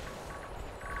boy.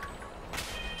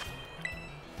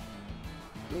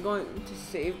 I'm going to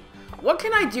save... What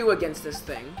can I do against this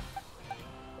thing?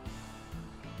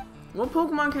 What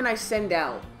Pokemon can I send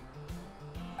out?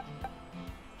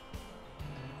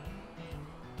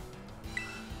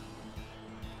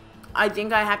 I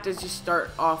think I have to just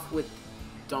start off with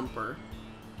Dumper.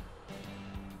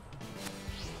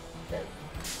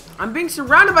 I'm being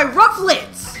surrounded by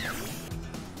Rufflets!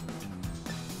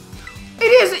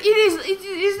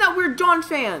 It is that weird Dawn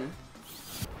fan.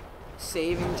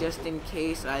 Saving just in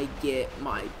case I get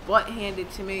my butt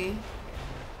handed to me.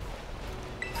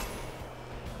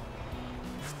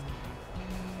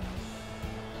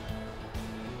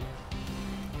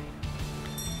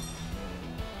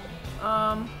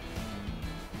 Can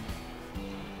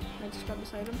I just grab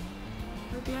this item?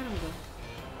 Where'd the item go?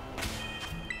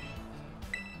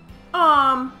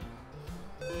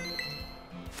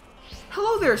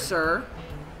 Hello there, sir.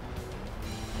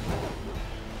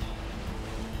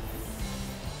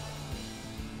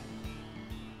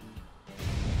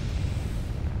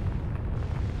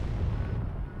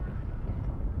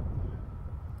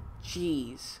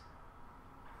 Jeez.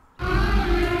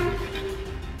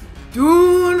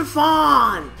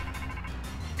 Dunfon!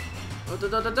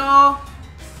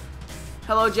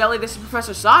 Hello, Jelly. This is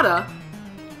Professor Sada.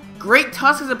 Great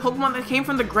Tusk is a Pokemon that came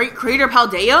from the Great Crater of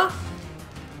Paldea?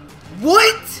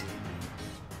 What?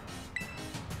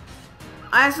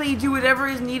 I ask that you do whatever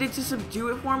is needed to subdue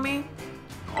it for me.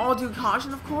 All due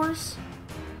caution, of course.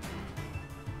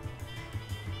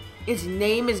 Its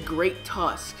name is Great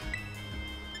Tusk.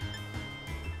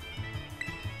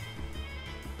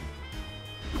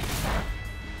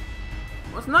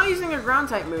 Well, it's not using a ground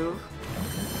type move.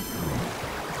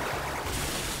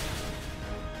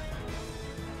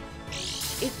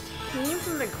 It came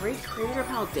from the Great Crater of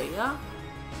Paldea?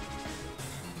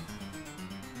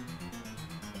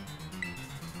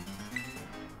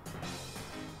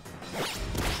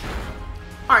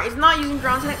 Alright, it's not using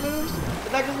ground type moves,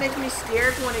 but that just makes me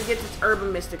scared when it gets its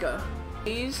Urban Mystica.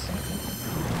 Please.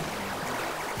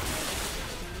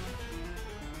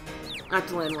 I have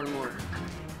to land one more.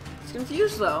 It's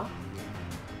confused though.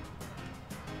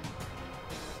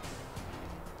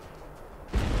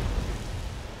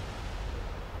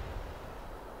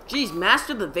 Jeez,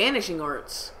 master the vanishing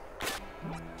arts.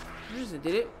 Where's it?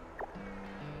 Did it?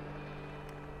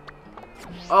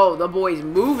 Oh, the boy's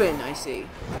moving, I see.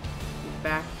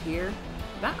 Back here.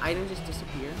 Did that item just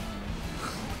disappear?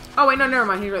 Oh wait, no, never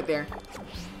mind. He's right there.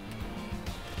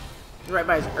 He's right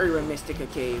by his Urban Mystica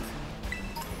cave.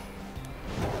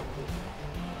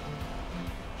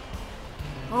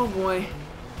 Oh boy.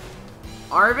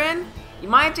 Arvin, you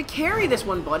might have to carry this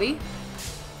one, buddy.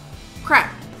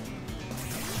 Crap.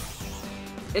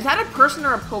 Is that a person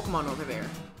or a Pokemon over there?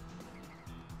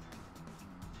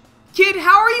 Kid,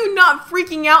 how are you not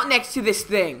freaking out next to this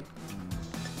thing?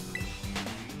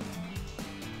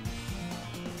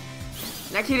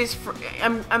 That kid is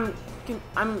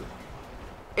I'm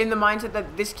in the mindset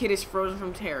that this kid is frozen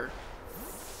from terror.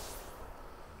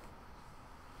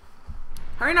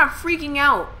 How are you not freaking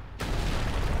out?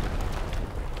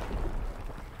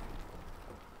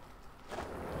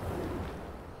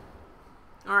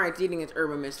 Alright, it's eating its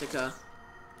Urban Mystica.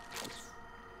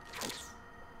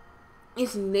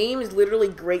 Its name is literally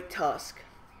Great Tusk.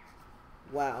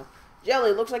 Wow.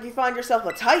 Jelly, looks like you find yourself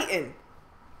a Titan.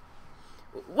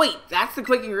 Wait, that's the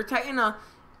Quaking Earth Titan?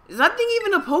 Is that thing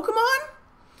even a Pokemon?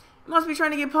 It must be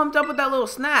trying to get pumped up with that little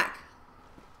snack.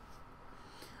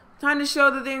 Time to show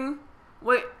the thing.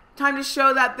 Wait, time to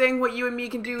show that thing what you and me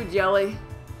can do, Jelly.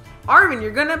 Arvin,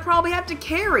 you're gonna probably have to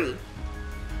carry.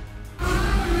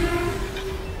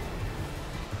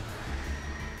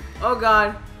 Oh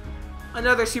god.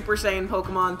 Another Super Saiyan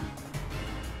Pokemon.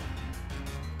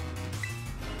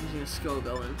 Using a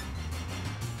Scovillain.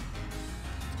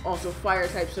 Also fire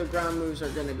type, so ground moves are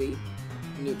gonna be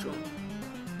neutral.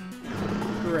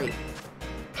 Great.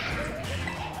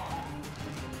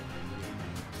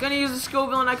 Gonna use the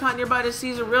Scovillain icon nearby to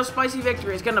seize a real spicy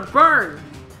victory. It's gonna burn!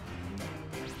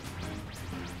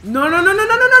 No, no, no, no, no,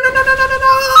 no, no, no, no, no, no, no,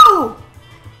 no!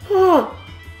 Oh,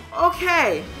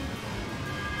 okay.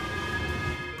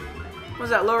 What was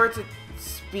that? Lower its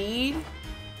speed?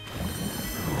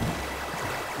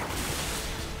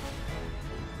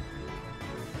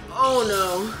 Oh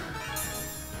no.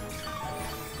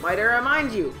 Might I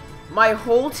remind you, my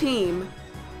whole team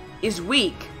is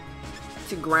weak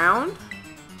to ground.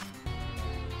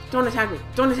 Don't attack me.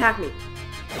 Don't attack me.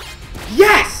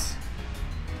 Yes!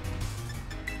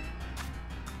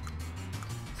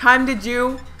 Time to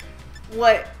do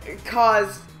what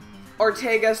caused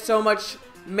Ortega so much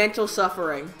mental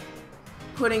suffering.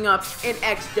 Putting up an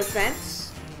X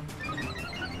defense.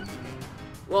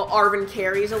 Well, Arvin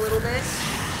carries a little bit.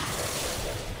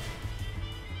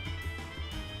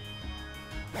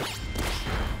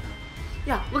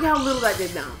 Yeah, look how little that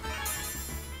did now.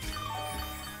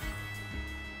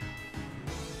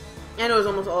 And it was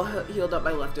almost all healed up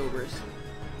by leftovers.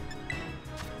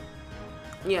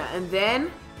 Yeah, and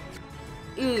then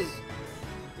is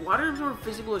Water Absorb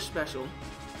physical or special?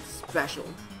 Special.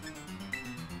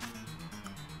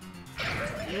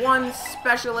 One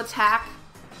special attack.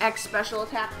 X special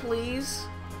attack, please.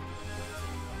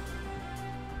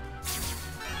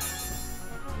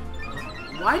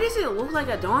 Why does it look like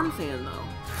a Dawn fan, though?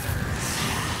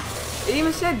 It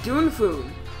even said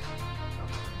Dunfoon.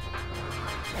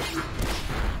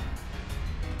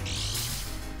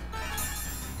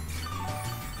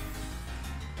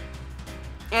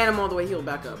 And I'm all the way healed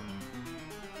back up.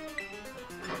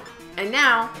 And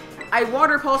now, I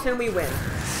Water Pulse and we win.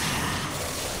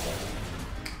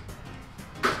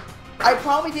 I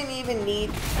probably didn't even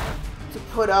need to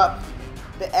put up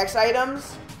the X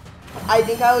items. I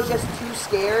think I was just too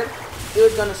scared it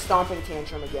was gonna stomp and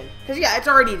tantrum again. Because yeah, it's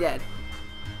already dead.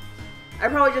 I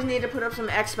probably just needed to put up some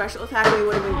X special attack and it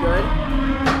would have been good.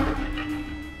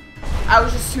 I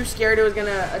was just too scared it was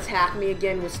gonna attack me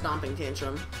again with Stomping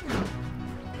Tantrum.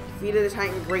 Defeated the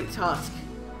Titan Great Tusk.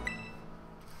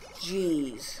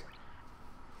 Jeez.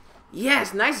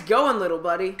 Yes, nice going, little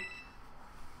buddy.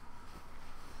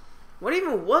 What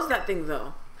even was that thing,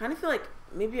 though? Kind of feel like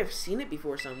maybe I've seen it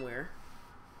before somewhere.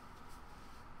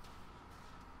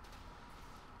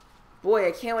 Boy,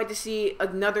 I can't wait to see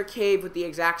another cave with the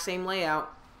exact same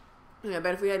layout. I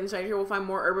bet if we head inside here, we'll find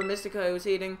more Herba Mystica I was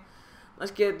eating.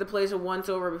 Let's get the place a once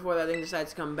over before that thing decides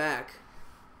to come back.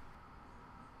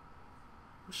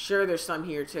 I'm sure there's some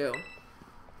here, too.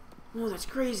 Oh, that's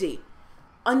crazy.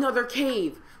 Another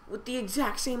cave with the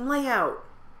exact same layout.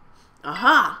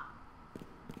 Aha!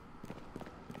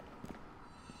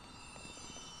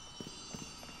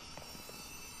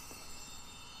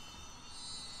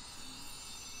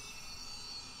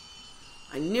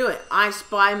 I knew it. I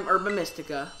spy Herba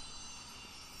Mystica.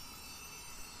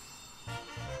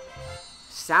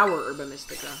 Sour Herba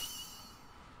Mystica.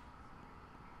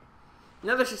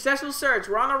 Another successful search.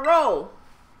 We're on a roll.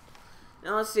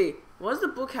 Now let's see. What does the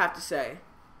book have to say?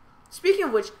 Speaking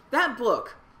of which, that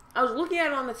book. I was looking at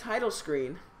it on the title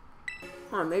screen.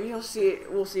 Hold on, maybe you'll see it.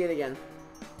 We'll see it again.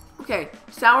 Okay.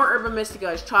 Sour Herba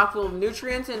Mystica is chock full of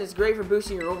nutrients and is great for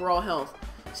boosting your overall health.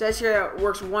 It says here that it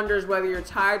works wonders whether you're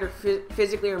tired or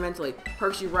physically or mentally.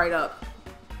 Perks you right up.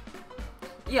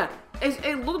 Yeah.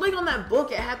 It looked like on that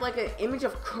book it had like an image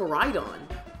of Koraidon.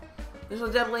 This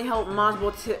will definitely help my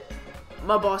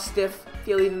boss Stiff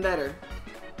feel even better.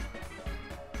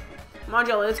 Come on,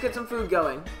 Jelly, let's get some food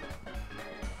going.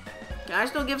 Can I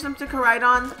still give some to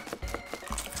Koraidon?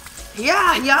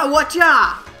 Yeah,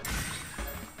 whatcha?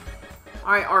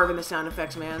 Alright, Arvin, the sound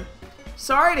effects, man.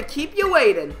 Sorry to keep you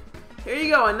waiting. Here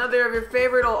you go, another of your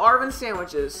favorite old Arvin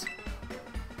sandwiches.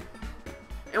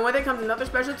 And with it comes another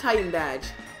special Titan badge.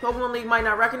 Pokemon League might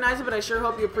not recognize it, but I sure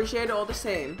hope you appreciate it all the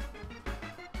same.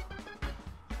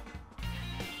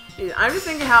 Dude, I'm just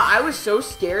thinking how I was so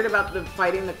scared about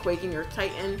fighting the Quaking Earth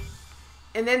Titan.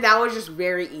 And then that was just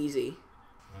very easy.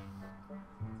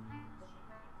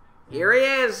 Here he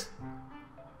is.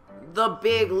 The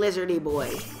big lizardy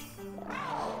boy.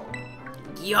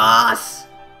 Yes!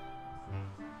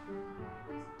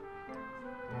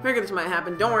 Figured this might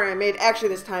happen. Don't worry, I made extra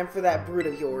this time for that brood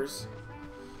of yours.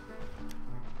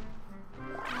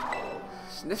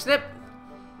 Sniff, snip.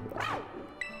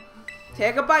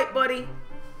 Take a bite, buddy.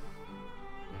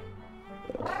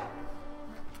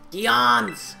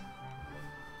 Yawns.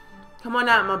 Come on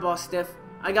out, my boss Stiff.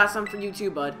 I got some for you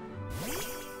too, bud.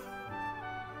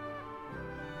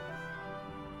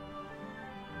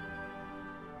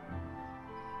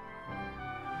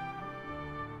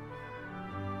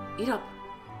 Eat up.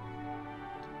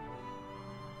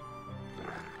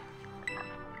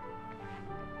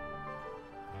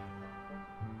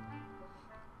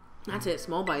 That's it.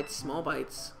 Small bites. Small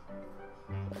bites.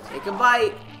 Take a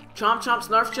bite. Chomp, chomp,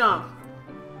 snarf, chomp.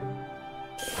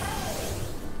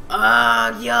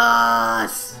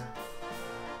 Yes!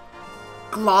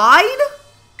 Glide?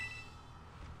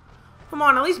 Come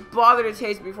on, at least bother to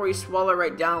taste before you swallow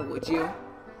right down, would you?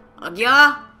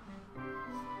 Yeah?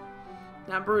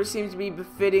 That brew seems to be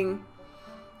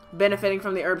benefiting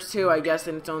from the herbs too, I guess,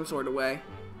 in its own sort of way.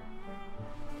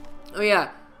 Oh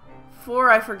yeah.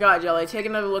 Before I forgot, Jelly, take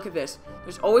another look at this.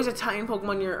 There's always a Titan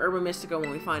Pokemon near Herba Mystica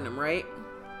when we find them, right?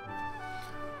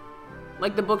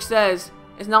 Like the book says,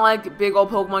 it's not like big old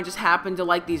Pokemon just happen to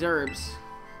like these herbs.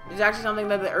 There's actually something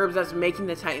about the herbs that's making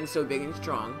the Titan so big and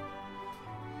strong.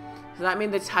 Does that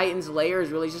mean the Titan's lair is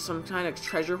really just some kind of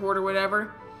treasure hoard or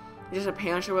whatever? It's just a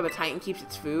pantry where the Titan keeps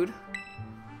its food?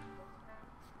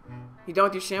 You done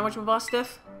with your sandwich, my boss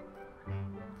Stiff?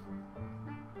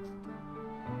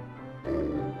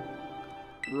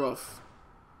 Rough.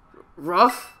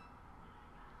 Rough?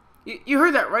 You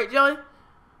heard that, right, Jelly?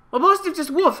 My boss Stiff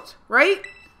just woofed, right?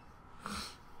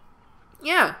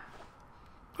 Yeah.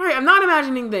 Alright, I'm not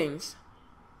imagining things.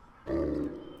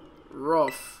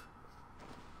 Rough.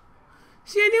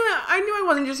 See, I knew I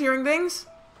wasn't just hearing things.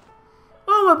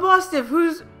 Oh, my boss Stiff,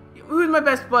 who's my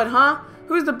best bud, huh?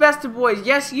 Who's the best of boys?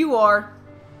 Yes, you are.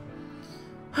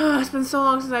 It's been so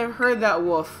long since I've heard that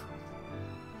woof.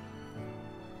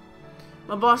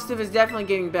 My boss Stiff is definitely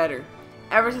getting better.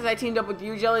 Ever since I teamed up with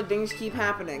you, Jelly, things keep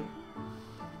happening.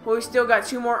 Well, we still got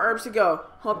 2 more herbs to go.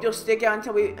 Hope you'll stick out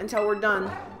until we're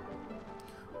done.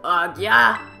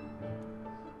 Yeah.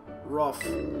 Rough.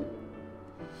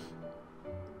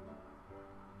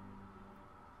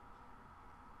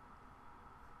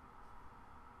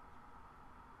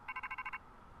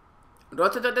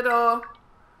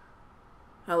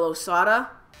 Hello, Sada.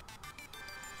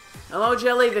 Hello,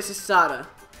 Jelly. This is Sada.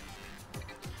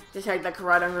 Detect that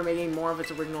Koraidon remaining more of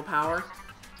its original power.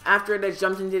 After it has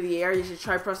jumped into the air, you should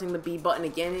try pressing the B button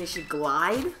again and it should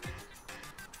glide?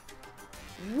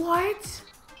 What?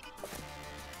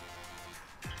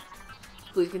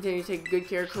 Please continue to take good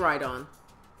care of Koraidon.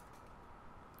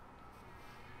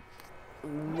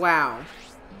 Wow.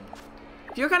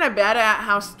 I feel kind of bad at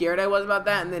how scared I was about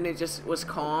that and then it just was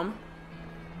calm.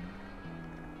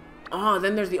 Oh,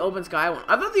 then there's the open sky one.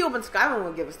 I thought the open sky one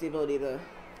would give us the ability to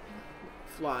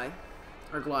fly.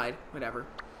 Or glide. Whatever.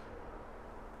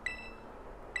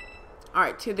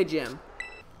 Alright, to the gym.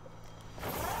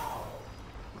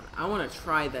 I want to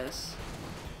try this.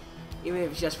 Even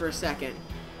if it's just for a second.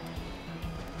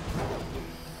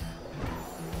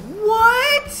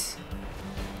 What?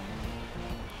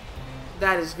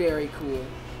 That is very cool.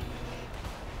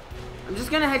 I'm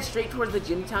just going to head straight towards the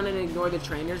gym town and ignore the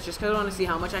trainers just because I want to see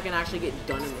how much I can actually get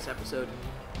done in this episode.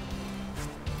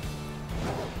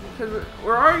 Because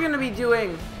we're already going to be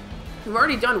doing... We've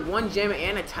already done 1 gym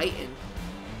and a Titan.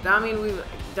 That means we've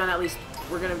done at least...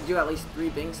 We're going to do at least 3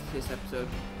 things this episode.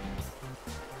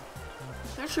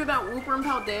 Is that true that Wooper and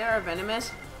Paldea are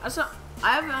venomous? I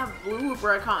have a blue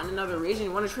Wooper I caught in another region.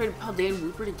 You want to trade Paldea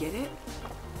and Wooper to get it?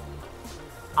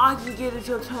 I can get a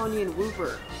Jotonian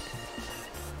Wooper.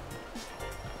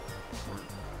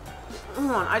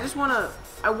 Hold on, I just wanna...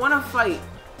 I wanna fight.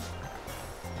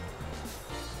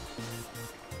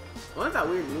 What is that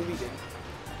weird movie thing?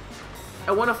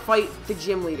 I wanna fight the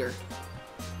gym leader.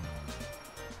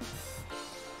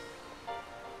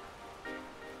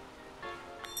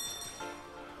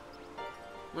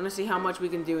 I wanna see how much we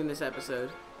can do in this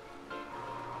episode.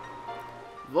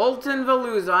 Volton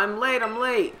Veluza, I'm late.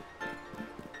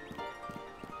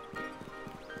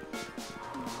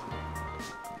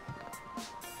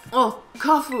 Oh,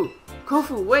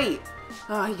 Kofu, wait!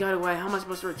 Oh, he got away. How am I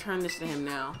supposed to return this to him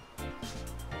now?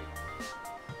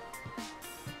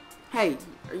 Hey,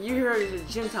 are you here as a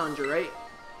gym challenger, right?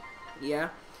 Yeah?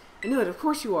 I knew it, of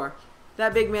course you are.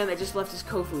 That big man that just left is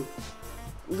Kofu,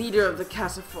 leader of the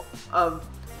Cascarafa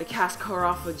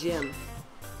gym.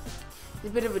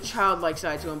 There's a bit of a childlike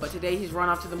side to him, but today he's run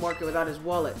off to the market without his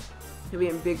wallet. He'll be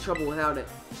in big trouble without it.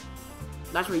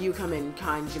 That's where you come in,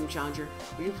 kind gym challenger.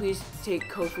 Would you please take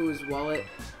Kofu's wallet?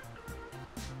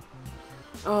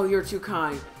 Oh, you're too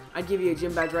kind. I'd give you a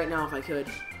gym badge right now if I could.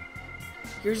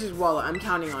 Here's his wallet. I'm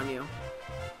counting on you.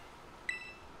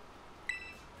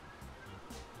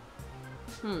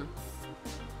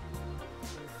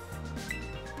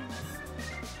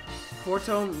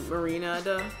 Porto Marina.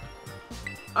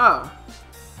 Oh.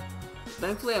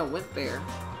 Thankfully I went there.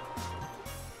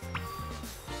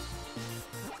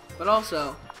 But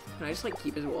also, can I just like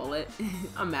keep his wallet?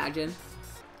 Imagine.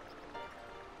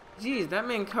 Jeez, that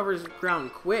man covers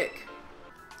ground quick.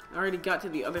 I already got to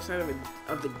the other side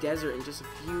of the desert in just a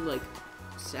few like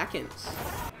seconds.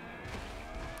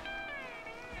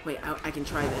 Wait, I can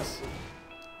try this.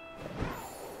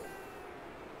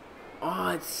 Oh,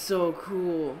 it's so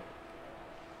cool.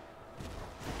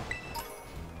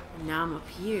 And now I'm up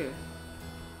here.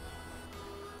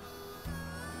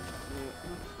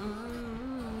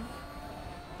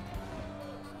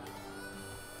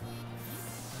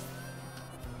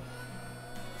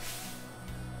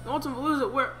 Ultimate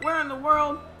Veluza, where in the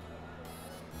world?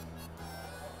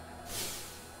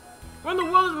 Where in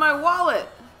the world is my wallet?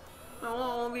 I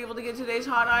won't be able to get today's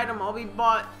hot item.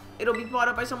 It'll be bought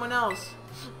up by someone else.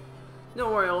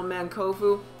 Don't worry, old man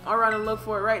Kofu. I'll run and look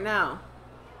for it right now.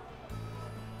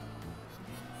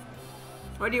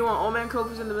 What do you want? Old man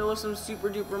Kofu's in the middle of some super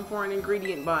duper important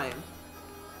ingredient buying.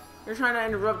 You're trying to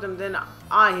interrupt him, then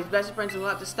I, his best friend, will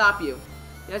have to stop you.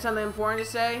 You have something important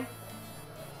to say?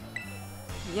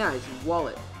 Yeah, his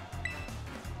wallet.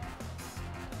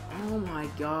 Oh my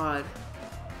god.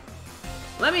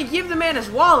 Let me give the man his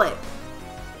wallet!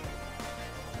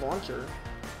 Launcher?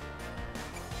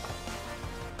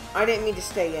 I didn't mean to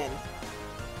stay in.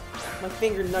 My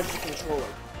finger nudged the controller.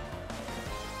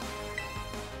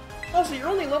 Oh, so you're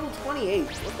only level 28.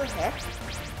 What the heck?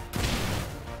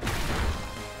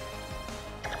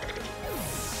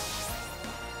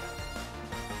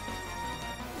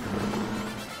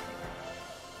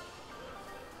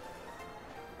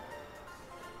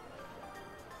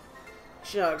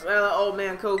 Shucks, I let old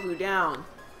man Kofu down.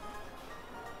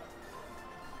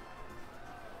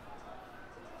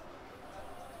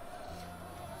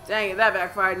 Dang it, that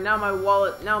backfired. Now my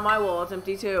wallet's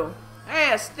empty too.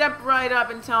 Hey, step right up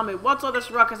and tell me, what's all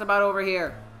this ruckus about over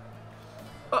here?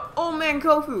 Old man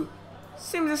Kofu,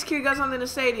 seems this kid got something to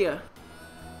say to you.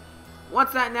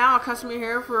 What's that now? A customer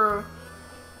here for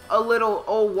a little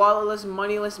old walletless,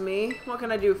 moneyless me? What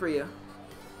can I do for you?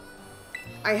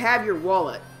 I have your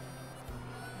wallet.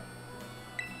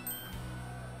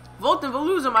 Volton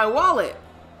Veluza, my wallet!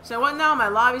 So what now? My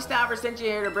lobby staffer sent you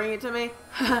here to bring it to me?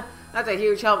 That's a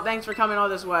huge help. Thanks for coming all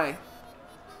this way.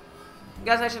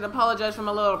 Guess I should apologize for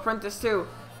my little apprentice too.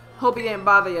 Hope he didn't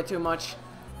bother you too much.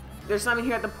 There's something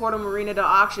here at the Porto Marina to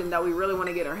auction that we really want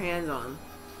to get our hands on.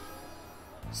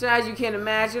 So as you can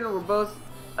imagine, we're both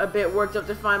a bit worked up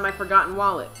to find my forgotten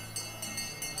wallet.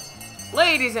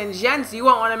 Ladies and gents, you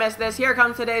won't want to miss this. Here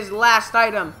comes today's last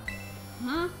item.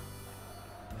 You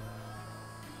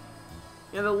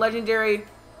know, the legendary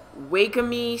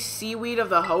Wakame seaweed of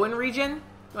the Hoenn region?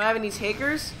 Do I have any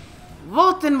takers?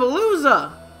 Volton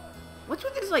Veluza! What's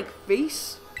with his, like,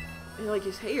 face and, like,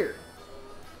 his hair?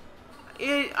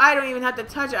 I don't even have to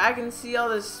touch it. I can see all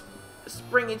this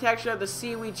springy texture of the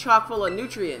seaweed chock full of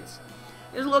nutrients.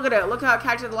 Just look at it. Look how it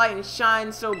catches the light and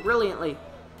shines so brilliantly.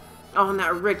 Oh, and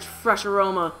that rich, fresh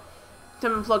aroma.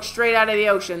 Something plucked straight out of the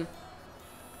ocean.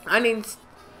 I need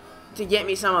to get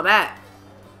me some of that.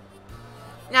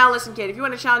 Now listen, kid. If you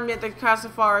want to challenge me at the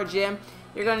Casafara gym,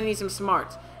 you're going to need some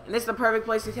smarts. And this is the perfect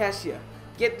place to test you.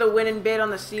 Get the winning bid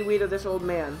on the seaweed of this old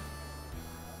man.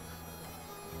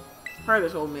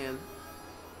 This old man.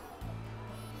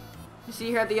 You see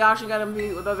here at the auction, got to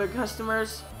meet with other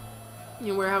customers.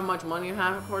 You know how much money you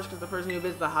have, of course, because the person who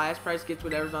bids the highest price gets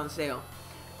whatever's on sale.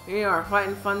 Here you are,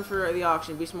 fighting fun for the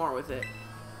auction. Be smart with it.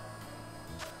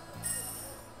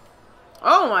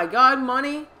 Oh my god,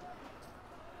 money!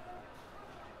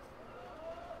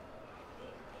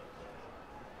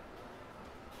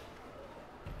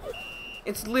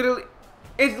 It's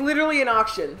literally an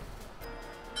auction.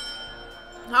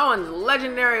 Hoenn's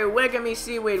legendary Wakame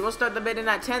seaweed. We'll start the bidding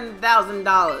at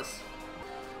 $10,000.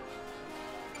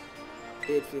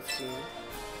 Bid 15.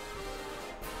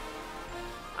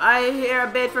 I hear a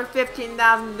bid for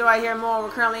 15,000. Do I hear more? We're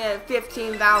currently at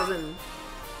 15,000.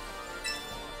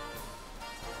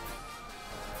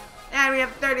 And we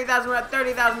have 30,000. We're at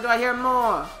 30,000. Do I hear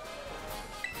more?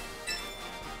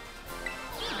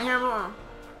 I hear more.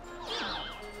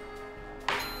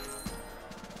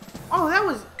 Oh, that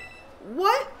was...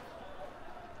 What?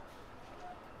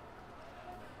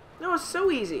 That was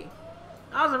so easy.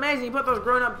 That was amazing. You put those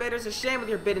grown-up bidders to shame with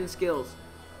your bidding skills.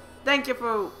 Thank you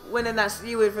for winning that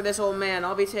seaweed for this old man.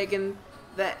 I'll be taking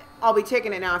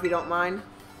it now if you don't mind.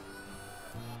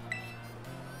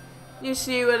 New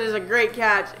seaweed is a great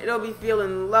catch. It'll be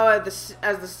feeling low as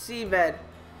the seabed.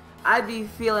 I'd be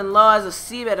feeling low as a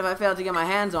seabed if I failed to get my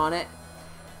hands on it.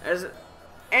 There's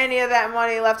any of that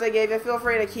money left I gave you, feel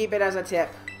free to keep it as a tip.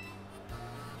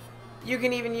 You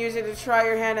can even use it to try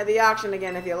your hand at the auction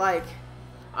again if you like.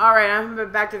 Alright, I'm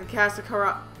back to the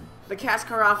Cascarafa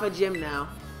gym now.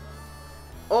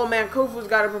 Old man Kofu's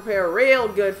got to prepare real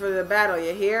good for the battle,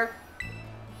 you hear?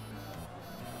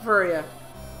 For ya.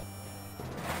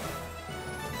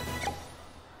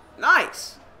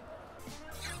 Nice!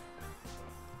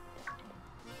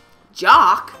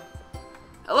 Jock?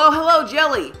 Hello,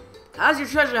 Jelly! How's your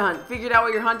treasure hunt? Figured out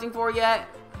what you're hunting for yet?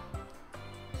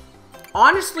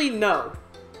 Honestly, no.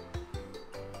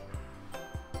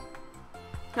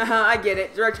 Haha, I get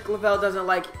it. Director Clavel doesn't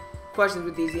like questions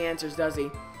with easy answers, does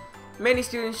he? Many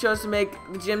students chose to make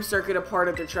the gym circuit a part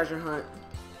of their treasure hunt.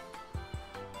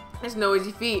 It's no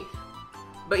easy feat,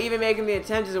 but even making the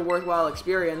attempt is a worthwhile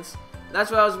experience.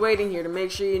 That's why I was waiting here, to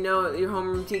make sure you know that your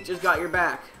homeroom teachers got your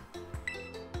back.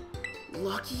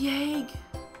 Lucky egg?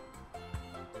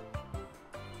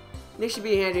 This should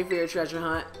be handy for your treasure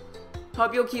hunt.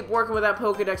 Hope you'll keep working with that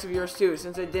Pokedex of yours too,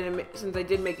 since I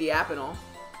did make the app and all.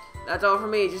 That's all for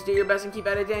me. Just do your best and keep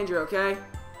out of danger, okay?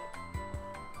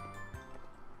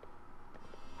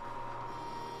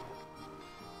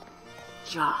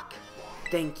 Jock.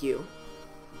 Thank you.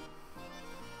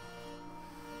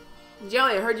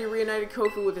 Jelly, I heard you reunited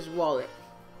Kofu with his wallet.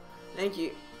 Thank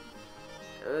you.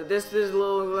 This is a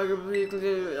little like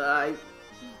a...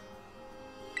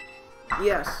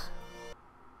 Yes.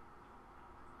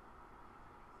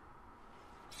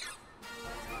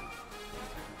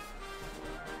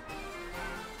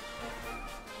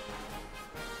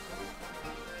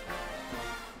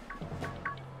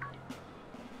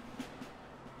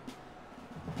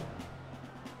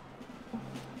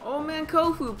 Oh man,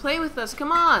 Kofu, play with us,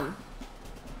 come on!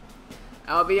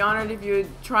 I'll be honored if you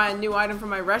would try a new item from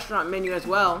my restaurant menu as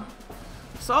well.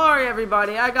 Sorry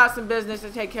everybody, I got some business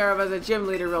to take care of as a gym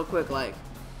leader real quick like.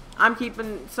 I'm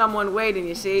keeping someone waiting,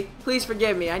 you see. Please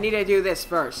forgive me, I need to do this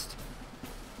first.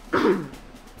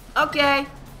 Okay.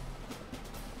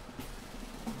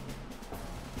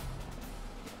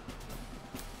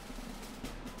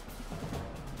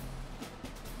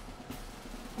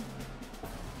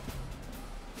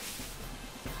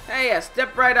 Hey,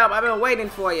 step right up. I've been waiting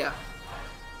for you.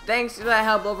 Thanks to that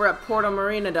help over at Porto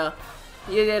Marina,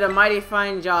 you did a mighty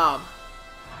fine job.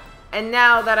 And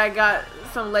now that I got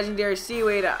some legendary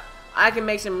seaweed, I can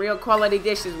make some real quality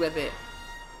dishes with it.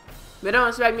 But don't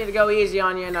expect me to go easy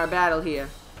on you in our battle here.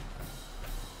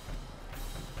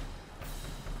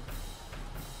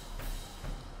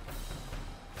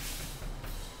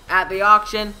 At the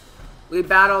auction, we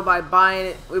battle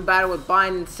with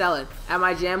buying and selling. At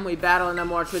my gym, we battle in a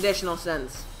more traditional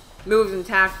sense. Moves and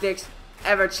tactics,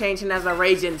 ever changing as the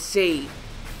raging sea.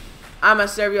 I'ma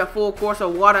serve you a full course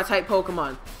of water-type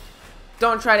Pokemon.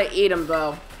 Don't try to eat them,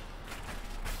 though.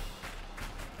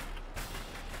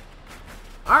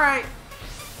 Alright.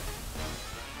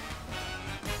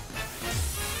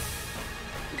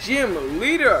 Gym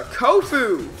Leader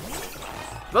Kofu!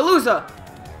 Veluza!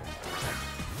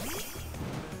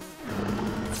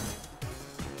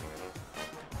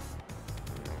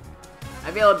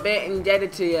 I feel a bit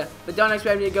indebted to you, but don't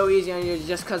expect me to go easy on you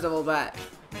just because of all that.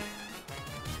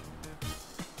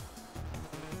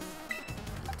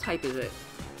 What type is it?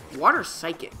 Water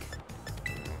Psychic.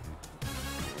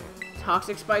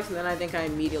 Toxic Spikes, and then I think I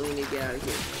immediately need to get out of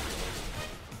here.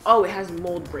 Oh, it has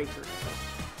Mold Breaker.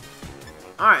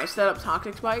 Alright, set up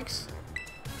Toxic Spikes.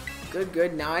 Good,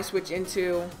 good. Now I switch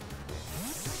into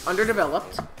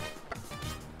Underdeveloped.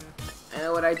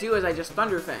 And what I do is I just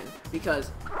Thunder Fang,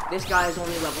 because this guy is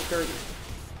only level 30.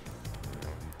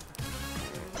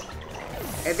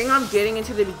 I think I'm getting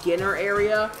into the beginner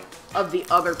area of the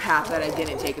other path that I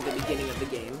didn't take at the beginning of the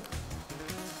game.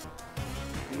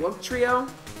 Whoop Trio.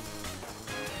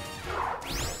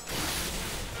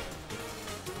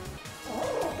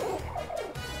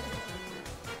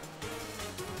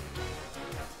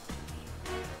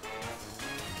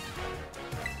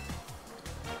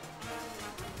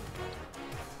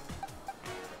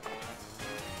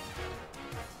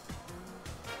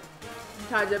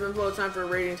 Tides ebb and flow. It's time for a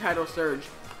rating title surge.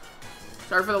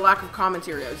 Sorry for the lack of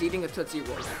commentary. I was eating a Tootsie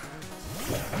Roll.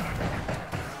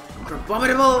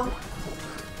 Abominable!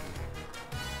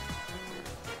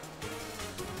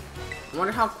 I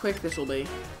wonder how quick this will be.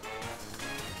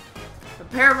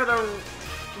 Prepare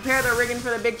the rigging for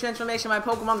the big transformation. My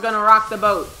Pokemon's gonna rock the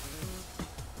boat.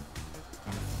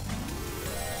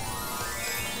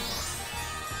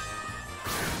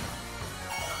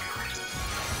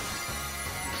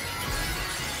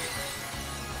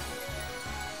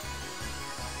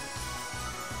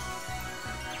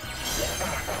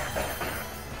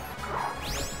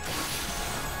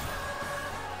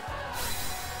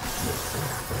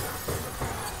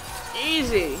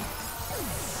 Easy.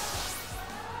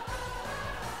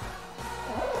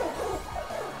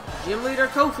 Gym Leader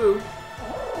Kofu.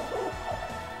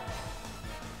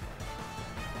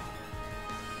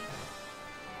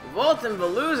 Volt and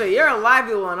Veluza, you're a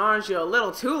lively one, aren't you? A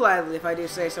little too lively, if I do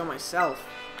say so myself.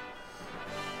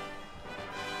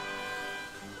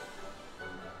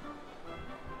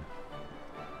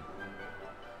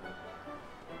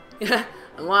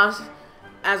 Unless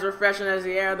as refreshing as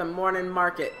the air of the morning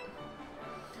market.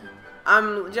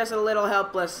 I'm just a little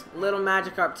helpless, little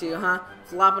Magikarp to you, huh?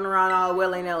 Flopping around all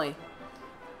willy-nilly.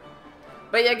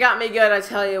 But you got me good, I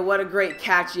tell you, what a great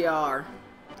catch you are.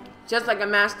 Just like a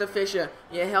master fisher,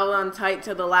 you held on tight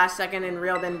till the last second and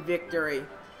reeled in victory.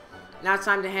 Now it's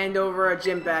time to hand over a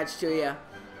gym badge to you.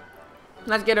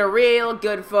 Let's get a real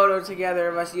good photo together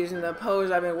of us using the pose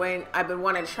I've been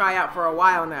wanting to try out for a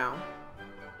while now.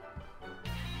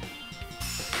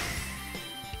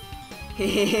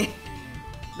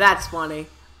 That's funny.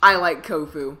 I like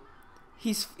Kofu.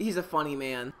 He's a funny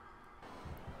man.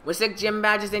 With 6 gym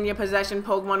badges in your possession,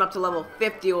 Pokemon up to level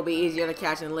 50 will be easier to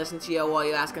catch and listen to you while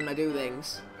you ask them to do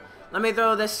things. Let me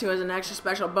throw this to you as an extra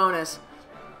special bonus.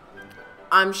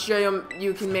 I'm sure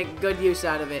you can make good use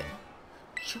out of it.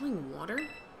 Chilling water?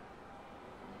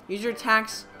 Use your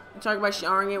attacks and target by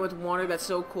showering it with water that's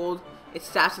so cold it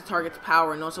saps the target's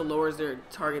power and also lowers their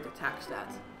target attack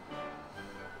stats.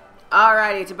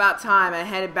 Alrighty, it's about time. I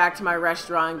headed back to my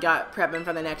restaurant and got prepping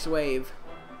for the next wave.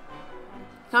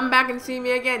 Come back and see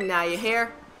me again now, you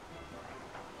hear?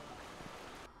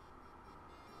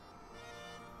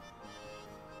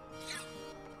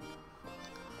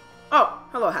 Oh,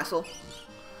 hello, Hassel.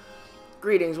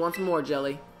 Greetings once more,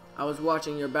 Jelly. I was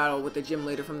watching your battle with the gym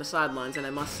leader from the sidelines, and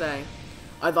I must say,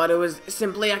 I thought it was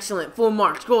simply excellent. Full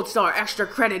marks, gold star, extra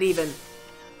credit even.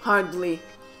 Hardly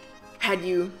had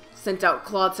you sent out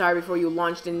Clodsire before you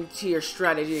launched into your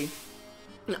strategy.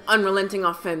 An unrelenting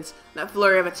offense. That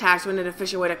flurry of attacks was an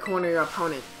efficient way to corner your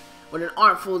opponent. With an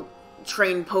artful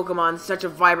trained Pokemon, such a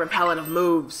vibrant palette of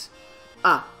moves.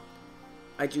 Ah,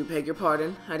 I do beg your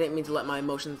pardon. I didn't mean to let my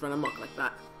emotions run amok like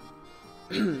that.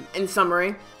 In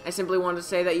summary, I simply wanted to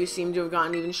say that you seem to have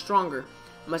gotten even stronger.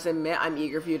 I must admit, I'm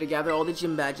eager for you to gather all the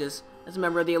gym badges. As a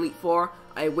member of the Elite Four,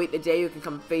 I await the day you can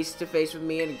come face to face with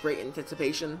me in great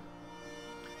anticipation.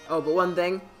 Oh, but one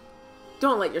thing.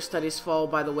 Don't let your studies fall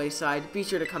by the wayside. Be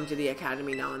sure to come to the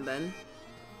academy now and then.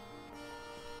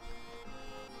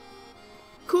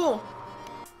 Cool.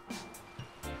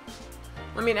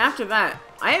 I mean, after that,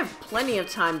 I have plenty of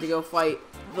time to go fight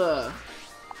the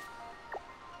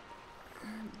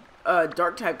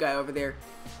dark type guy over there.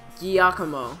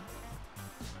 Giacomo.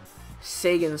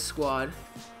 Sagan's squad.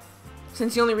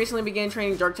 Since he only recently began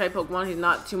training dark type Pokemon, he's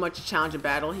not too much a challenge in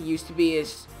battle. He used to be a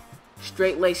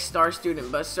straight-laced star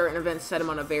student, but certain events set him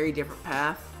on a very different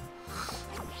path.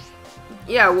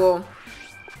 Yeah, well,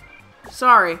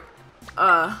 sorry.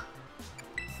 But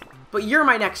you're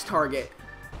my next target.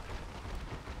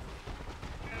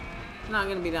 Not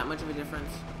gonna be that much of a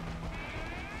difference.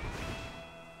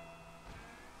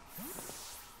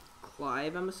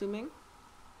 Clive, I'm assuming.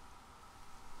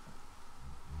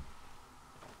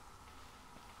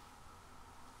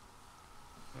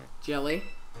 Jelly.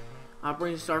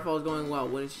 Operation Starfall is going well,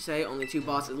 wouldn't you say? Only 2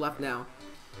 bosses left now.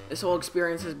 This whole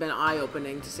experience has been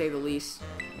eye-opening, to say the least.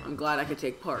 I'm glad I could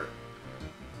take part.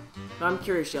 But I'm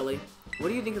curious, Jelly. What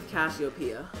do you think of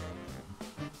Cassiopeia?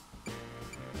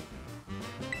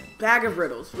 Bag of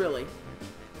riddles, really.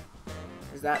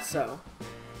 Is that so?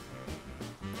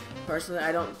 Personally,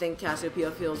 I don't think Cassiopeia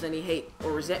feels any hate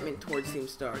or resentment towards Team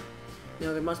Star. You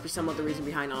know, there must be some other reason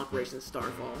behind Operation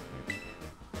Starfall.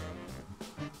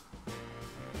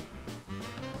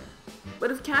 But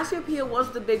if Cassiopeia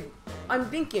was the big... I'm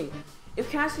thinking,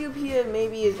 if Cassiopeia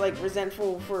maybe is, like,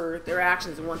 resentful for their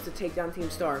actions and wants to take down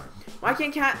Team Star, why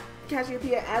can't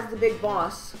Cassiopeia, as the big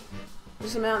boss,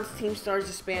 just amount to Team Star's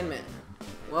disbandment?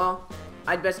 Well,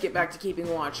 I'd best get back to keeping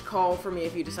watch. Call for me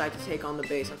if you decide to take on the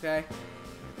base, okay?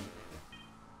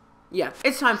 Yeah,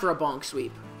 it's time for a bonk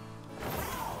sweep.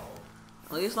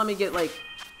 At least let me get, like...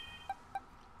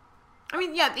 I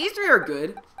mean, yeah, these 3 are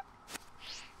good.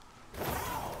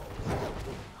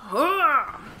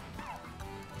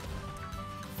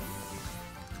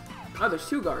 Oh, there's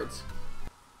 2 guards.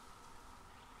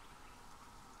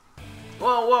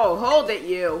 Whoa, whoa, hold it,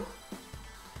 you.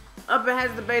 Up ahead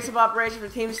is the base of operation for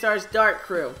Team Star's Dark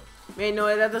Crew. Made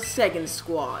known as the second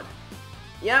squad.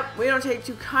 Yep, we don't take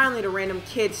too kindly to random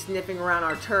kids sniffing around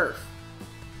our turf.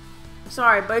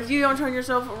 Sorry, but if you don't turn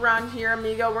yourself around here,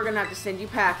 amigo, we're gonna have to send you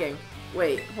packing.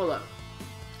 Wait, hold up.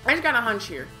 I just got a hunch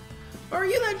here. Are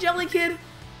you that jelly kid?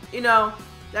 You know,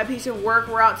 that piece of work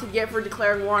we're out to get for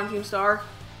declaring war on Team Star?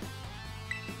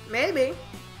 Maybe.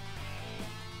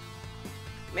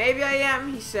 Maybe I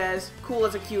am, he says. Cool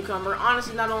as a cucumber.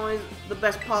 Honestly, not only is the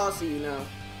best policy, you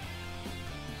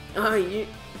know. You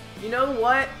know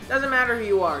what? Doesn't matter who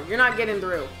you are. You're not getting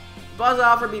through. Buzz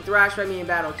off or be thrashed by me in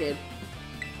battle, kid.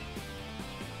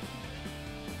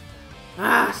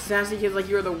 Ah, sassy kids like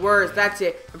you are the worst. That's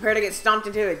it. Prepare to get stomped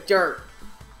into the dirt.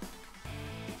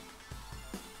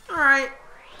 Alright.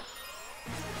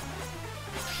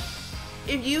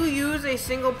 If you use a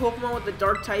single Pokemon with the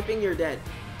dark typing, you're dead.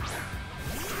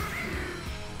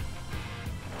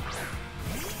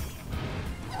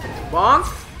 Bonk?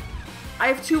 I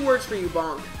have 2 words for you,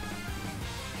 Bonk.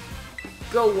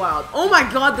 Go wild. Oh my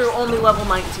god, they're only level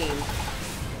 19.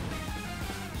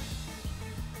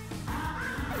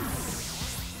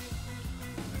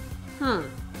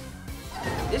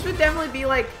 This would definitely be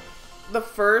like the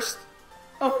first...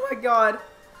 Oh my god.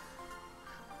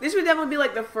 This would definitely be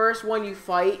like the first one you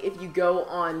fight if you go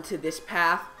on to this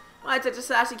path. Why did such a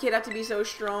sassy kid have to be so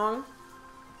strong?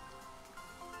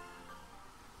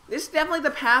 This is definitely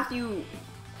the path you...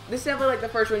 This is definitely like the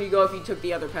first one you go if you took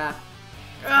the other path.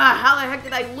 How the heck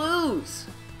did I lose?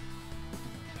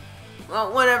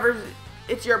 Well, whatever.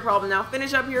 It's your problem now.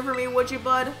 Finish up here for me, would you,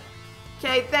 bud?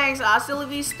 Okay, thanks. Hasta la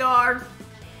vista.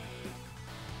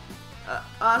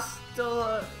 Hasta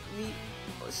la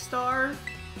vista.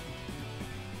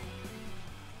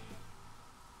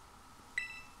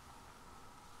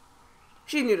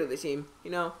 She's new to the team,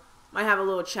 you know. Might have a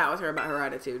little chat with her about her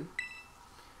attitude.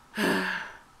 Well,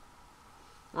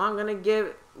 I'm gonna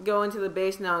go into the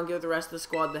base now and give the rest of the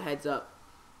squad the heads up.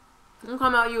 I'll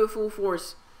come at you with full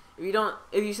force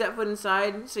If you set foot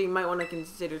inside, so you might want to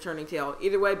consider turning tail.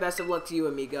 Either way, best of luck to you,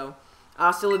 amigo.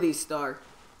 Hasta la vista.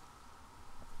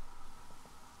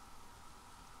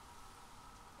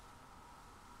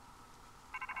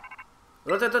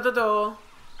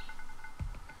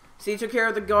 See, you took care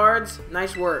of the guards.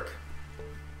 Nice work.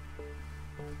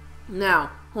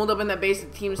 Now, hold up in that base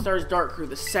of Team Star's Dark Crew,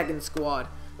 the second squad.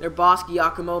 Their boss,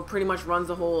 Giacomo, pretty much runs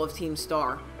the whole of Team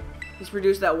Star. He's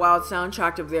produced that wild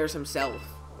soundtrack of theirs himself.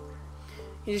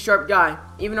 He's a sharp guy.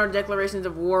 Even our declarations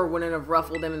of war wouldn't have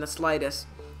ruffled him in the slightest.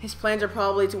 His plans are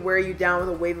probably to wear you down with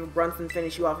a wave of grunts and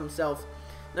finish you off himself.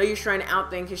 No use trying to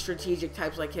outthink his strategic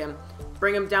types like him.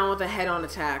 Bring him down with a head-on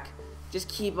attack. Just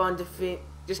keep on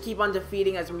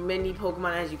defeating as many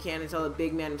Pokemon as you can until the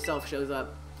big man himself shows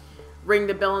up. Ring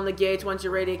the bell on the gates once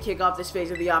you're ready to kick off this phase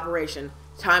of the operation.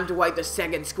 Time to wipe the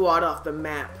second squad off the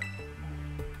map.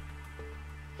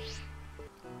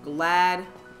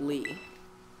 Gladly.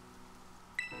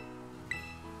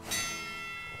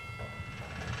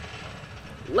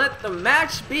 Let the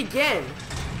match begin.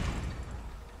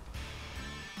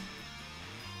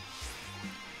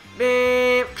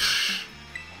 Beep.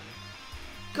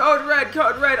 Code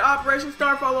red, Operation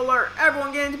Starfall alert.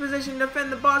 Everyone get into position to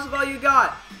defend the boss with all you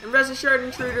got. And rest assured,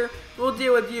 intruder, we'll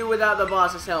deal with you without the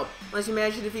boss's help. Unless you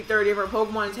manage to defeat 30 of our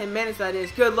Pokemon in 10 minutes, that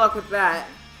is. Good luck with that.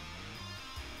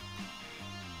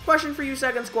 Question for you,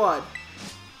 second squad.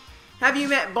 Have you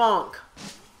met Bonk?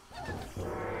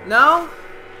 No?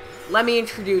 Let me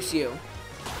introduce you.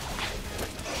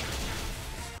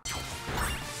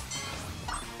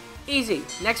 Easy.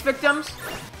 Next victims?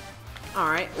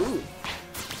 Alright. Ooh.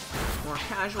 More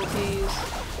casualties.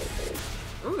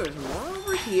 Ooh, there's more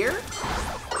over here?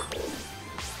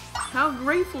 How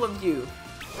grateful of you.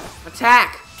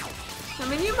 Attack!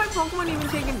 Have any of my Pokemon even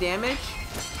taken damage?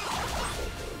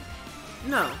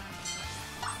 No.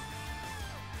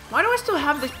 Why do I still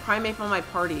have this Primeape on my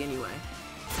party anyway?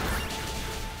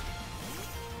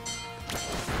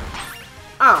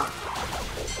 Oh.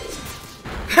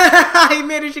 I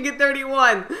managed to get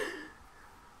 31.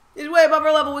 He's way above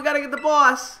our level. We gotta get the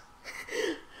boss.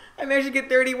 I managed to get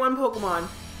 31 Pokemon.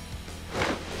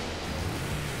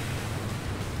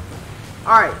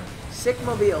 Alright. Sick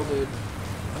mobile, dude.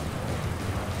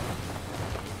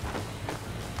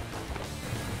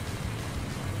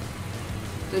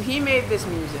 So he made this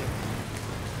music.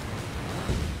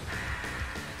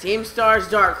 Team Star's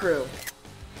Dark Crew.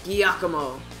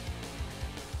 Giacomo.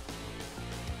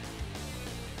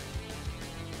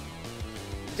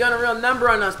 Done a real number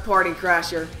on us, Party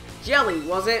Crasher. Jelly,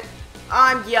 was it?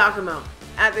 I'm Giacomo.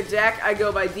 At the deck, I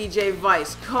go by DJ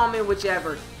Vice. Call me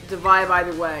whichever. It's a vibe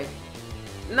either way.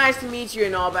 Nice to meet you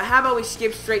and all, but how about we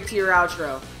skip straight to your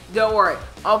outro? Don't worry,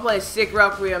 I'll play a sick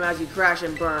Requiem as you crash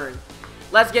and burn.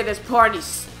 Let's get this party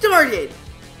started!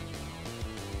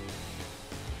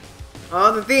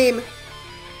 Oh, the theme.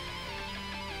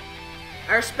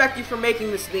 I respect you for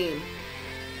making this theme.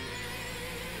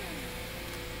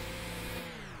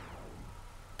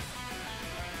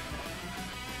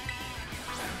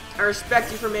 I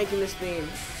respect you for making this theme.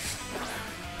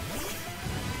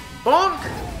 Bonk!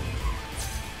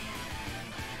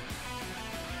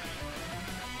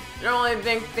 You don't really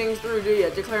think things through, do you?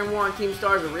 Declaring war on Team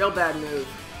Star is a real bad move.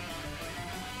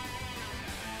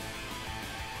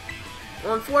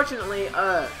 Well, unfortunately,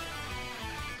 oh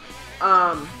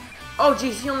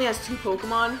geez, he only has 2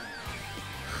 Pokemon?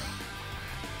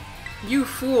 You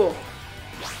fool.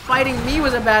 Fighting me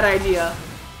was a bad idea.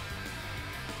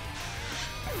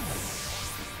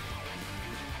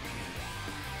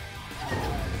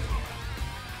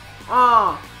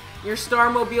 Oh, your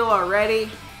Starmobile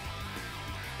already?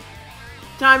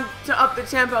 Time to up the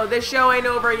tempo. This show ain't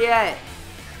over yet.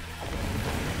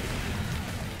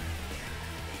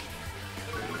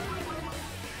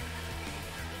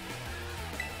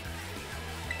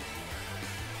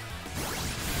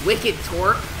 Wicked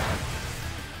Torque.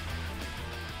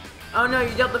 Oh no,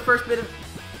 you dealt the first bit of...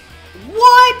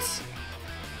 What?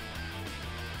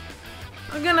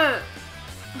 I'm gonna...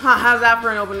 Huh, how's that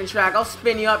for an opening track? I'll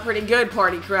spin you up pretty good,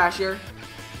 Party Crasher.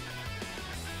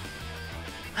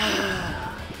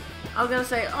 I was gonna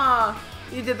say, aw,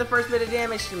 you did the first bit of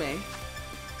damage to me.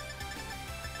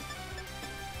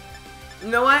 You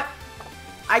know what?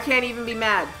 I can't even be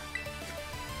mad.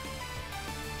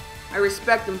 I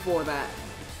respect him for that.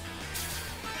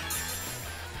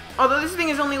 Although this thing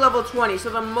is only level 20, so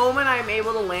the moment I'm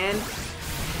able to land,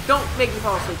 don't make me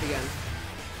fall asleep again.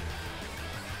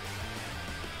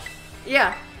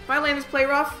 Yeah, if I land this play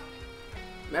rough,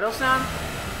 metal sound.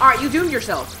 Alright, you doomed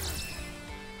yourself.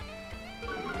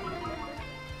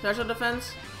 Special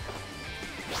defense?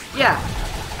 Yeah.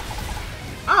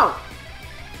 Oh.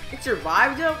 It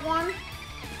survived that one?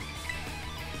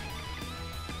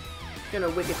 Gonna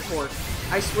wicked torque.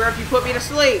 I swear if you put me to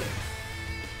sleep.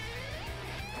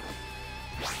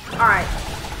 Alright.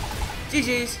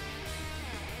 GG's.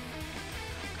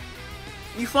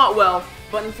 You fought well,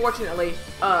 but unfortunately,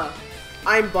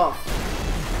 I'm buff.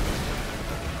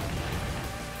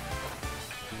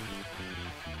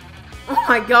 Oh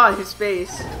my god, his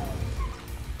face.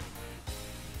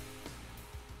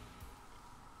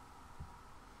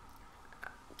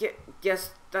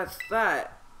 Guess that's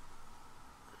that.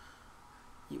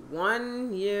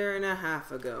 1.5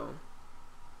 years ago.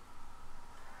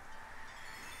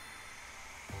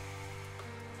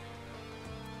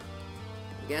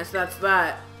 Guess that's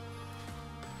that.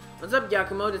 What's up,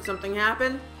 Giacomo? Did something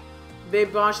happen?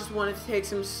 Big Boss just wanted to take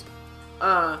some,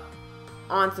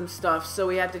 on some stuff, so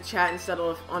we had to chat and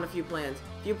settle on a few plans.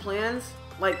 Few plans?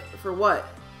 Like, for what?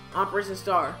 Operation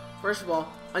Star. First of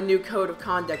all, a new code of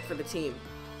conduct for the team.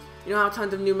 You know how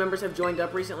tons of new members have joined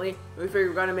up recently? We figured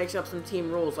we gotta make up some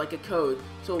team rules, like a code,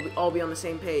 so we'll all be on the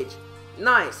same page.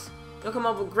 Nice! You'll come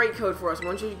up with a great code for us,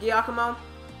 won't you, Giacomo?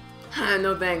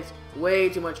 No thanks. Way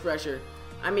too much pressure.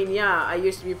 I mean, yeah, I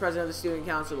used to be president of the student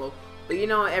council, but you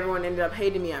know everyone ended up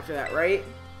hating me after that, right?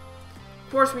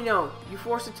 Of course we know. You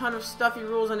forced a ton of stuffy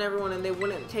rules on everyone and they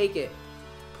wouldn't take it.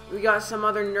 We got some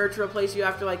other nerd to replace you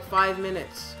after like 5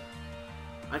 minutes.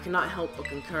 I cannot help but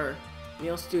concur.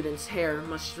 Male students' hair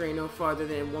must stray no farther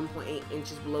than 1.8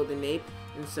 inches below the nape,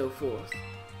 and so forth.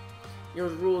 Your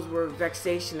rules were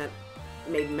vexation that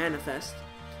made manifest.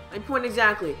 My point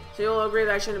exactly, so you'll agree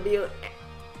that I shouldn't be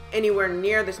anywhere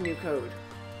near this new code.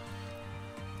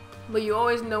 But you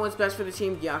always know what's best for the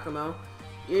team, Giacomo.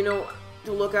 You know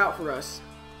to look out for us.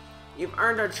 You've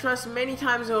earned our trust many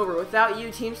times over. Without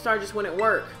you, Team Star just wouldn't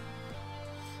work.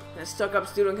 That stuck-up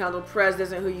student council prez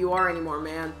isn't who you are anymore,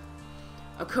 man.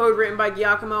 A code written by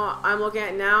Giacomo I'm looking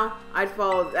at now, I'd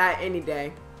follow that any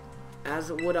day.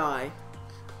 As would I.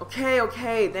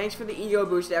 Okay, thanks for the ego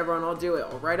boost, everyone. I'll do it.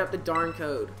 I'll write up the darn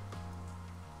code.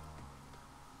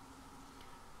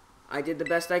 I did the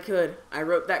best I could. I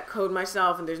wrote that code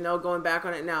myself, and there's no going back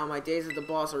on it now. My days as the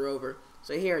boss are over.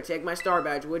 So here, take my star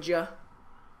badge, would ya?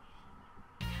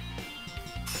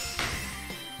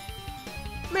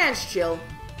 Man's chill.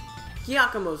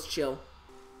 Giacomo's chill.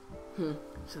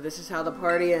 So this is how the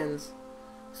party ends.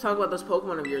 Let's talk about those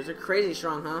Pokemon of yours. They're crazy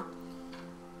strong, huh?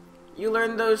 You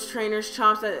learned those trainers'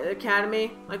 chops at the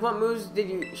academy? Like, what moves did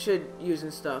you should use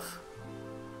and stuff?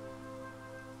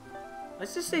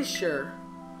 Let's just say sure.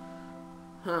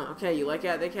 Huh, okay, you like it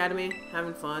at the academy?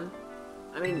 Having fun?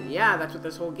 I mean, yeah, that's what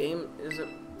this whole game is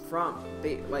from.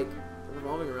 Like,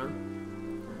 revolving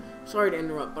around. Sorry to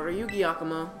interrupt, but are you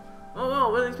Giacomo?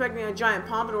 Oh, wasn't expecting a giant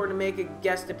pompadour to make a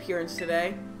guest appearance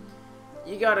today.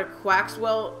 You got a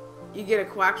Quaxwell? You get a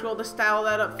Quaxwell to style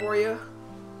that up for you?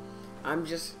 I'm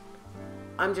just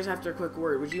after a quick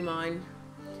word. Would you mind?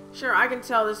 Sure, I can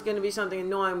tell this is going to be something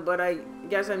annoying, but I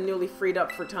guess I'm newly freed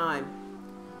up for time.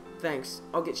 Thanks.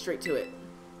 I'll get straight to it.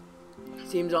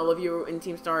 Seems all of you in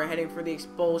Team Star are heading for the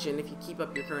expulsion if you keep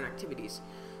up your current activities.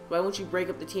 Why won't you break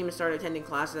up the team and start attending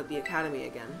classes at the academy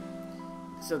again?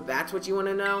 So that's what you want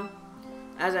to know?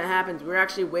 As it happens, we're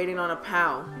actually waiting on a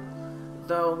pal.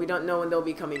 Though we don't know when they'll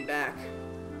be coming back.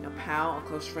 A pal? A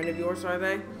close friend of yours, are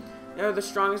they? They're the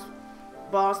strongest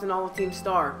boss in all of Team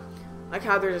Star. Like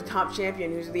how there's a top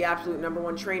champion who's the absolute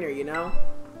 #1 trainer, you know?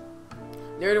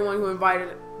 They're the one who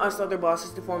invited us other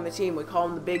bosses to form the team. We call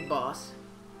him the Big Boss.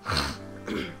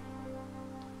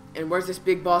 And where's this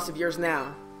big boss of yours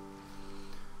now?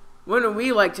 Wouldn't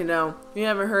we like to know? We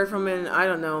haven't heard from him in, I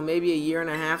don't know, maybe 1.5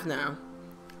 years now.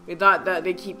 We thought that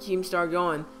they'd keep Team Star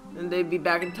going, and they'd be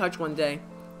back in touch one day.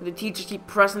 But the teachers keep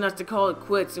pressing us to call it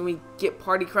quits, and we get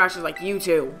party crashers like you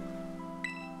two.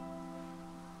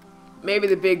 Maybe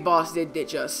the big boss did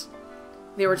ditch us.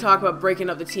 They were talking about breaking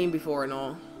up the team before and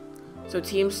all. So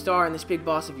Team Star and this big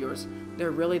boss of yours,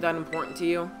 they're really that important to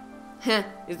you? Heh,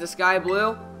 is the sky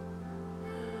blue?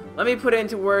 Let me put it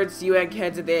into words you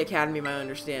eggheads at the academy might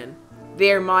understand.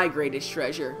 They're my greatest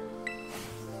treasure.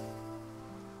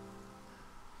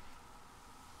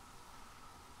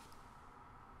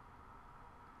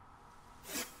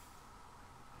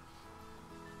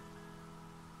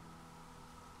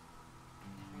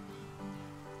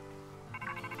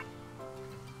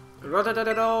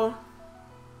 Ra-da-da-da-do.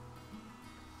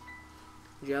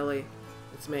 Jelly,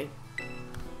 it's me.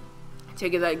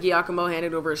 Take it that Giacomo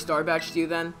handed over a star badge to you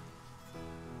then?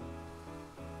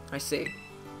 I see.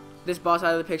 This boss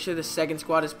out of the picture, the second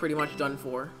squad is pretty much done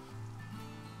for.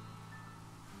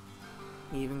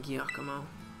 Even Giacomo.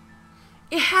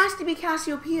 It has to be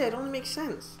Cassiopeia, it only makes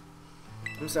sense.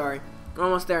 I'm sorry. We're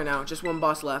almost there now. Just one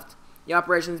boss left. The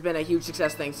operation's been a huge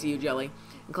success thanks to you, Jelly.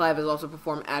 And Clive has also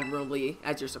performed admirably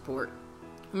as your support.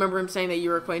 Remember him saying that you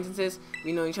were acquaintances?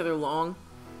 We know each other long?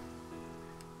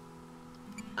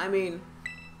 I mean,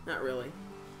 not really.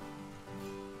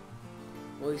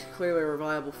 Well, he's clearly a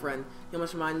reliable friend. He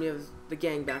almost reminded me of the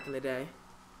gang back in the day.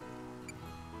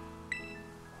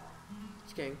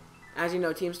 Just kidding. As you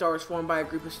know, Team Star was formed by a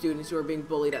group of students who were being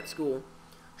bullied at school.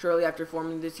 Shortly after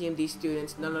forming the team, these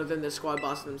students, none other than the squad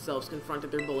bosses themselves,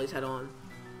 confronted their bullies head-on.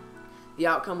 The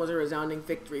outcome was a resounding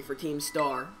victory for Team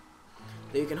Star,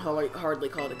 though you can hardly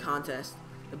call it a contest.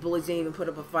 The bullies didn't even put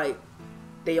up a fight.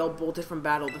 They all bolted from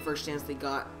battle the first chance they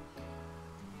got.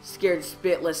 Scared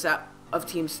spitless of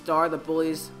Team Star, the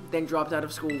bullies then dropped out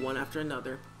of school one after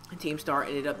another, and Team Star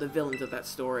ended up the villains of that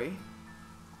story.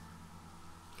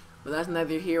 But that's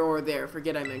neither here or there.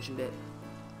 Forget I mentioned it.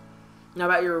 Now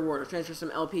about your reward. I'll transfer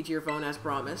some LP to your phone as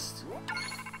promised.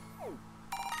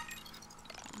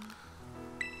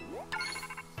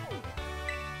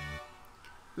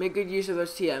 Make good use of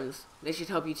those TMs. They should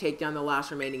help you take down the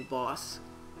last remaining boss.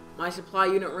 My supply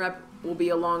unit rep will be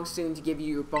along soon to give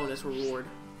you your bonus reward.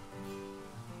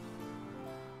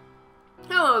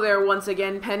 Hello there once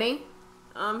again, Penny.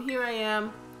 Here I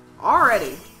am.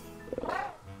 Already.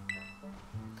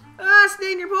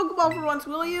 Stay in your Pokeball for once,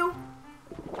 will you?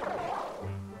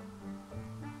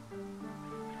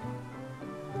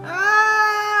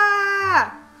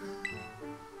 Ah!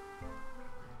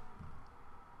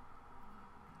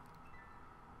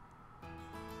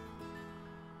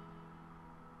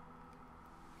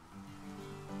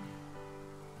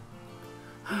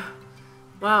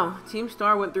 Wow, Team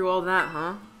Star went through all that,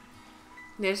 huh?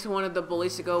 They just wanted the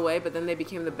bullies to go away, but then they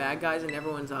became the bad guys in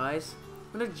everyone's eyes.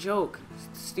 What a joke.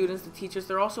 The students, the teachers,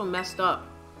 they're all so messed up.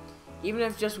 Even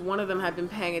if just one of them had been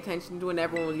paying attention to when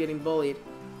everyone was getting bullied,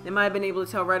 they might have been able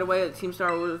to tell right away that Team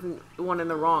Star wasn't the one in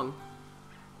the wrong.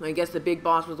 I guess the big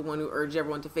boss was the one who urged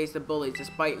everyone to face the bullies,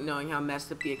 despite knowing how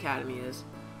messed up the academy is.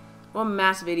 What a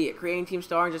massive idiot, creating Team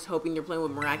Star and just hoping your plan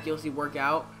would miraculously work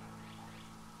out.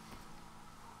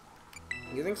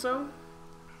 You think so?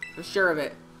 I'm sure of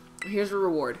it. Here's your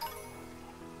reward.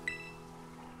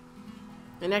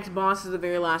 The next boss is the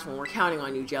very last one. We're counting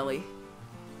on you, Jelly.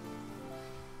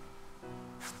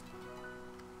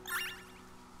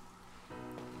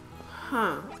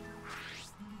 Huh.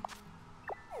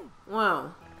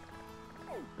 Well,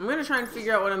 I'm gonna try and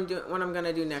figure out what I'm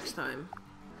gonna do next time.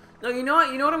 No, you know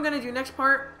what? You know what I'm gonna do next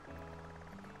part?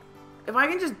 If I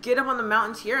can just get up on the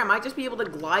mountains here, I might just be able to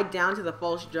glide down to the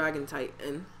False Dragon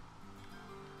Titan.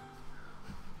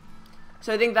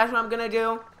 So I think that's what I'm gonna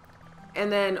do. And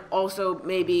then also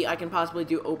maybe I can possibly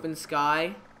do Open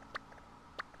Sky.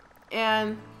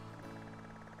 And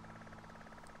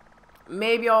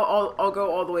maybe I'll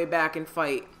go all the way back and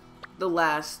fight the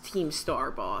last Team Star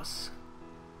boss.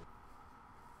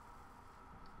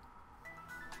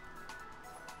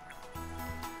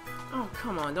 Oh,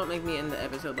 come on. Don't make me end the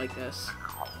episode like this.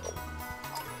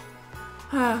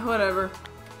 Whatever.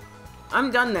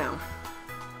 I'm done now.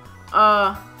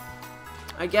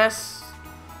 I guess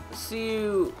see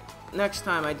you next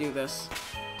time I do this.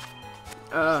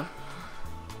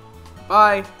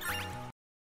 Bye.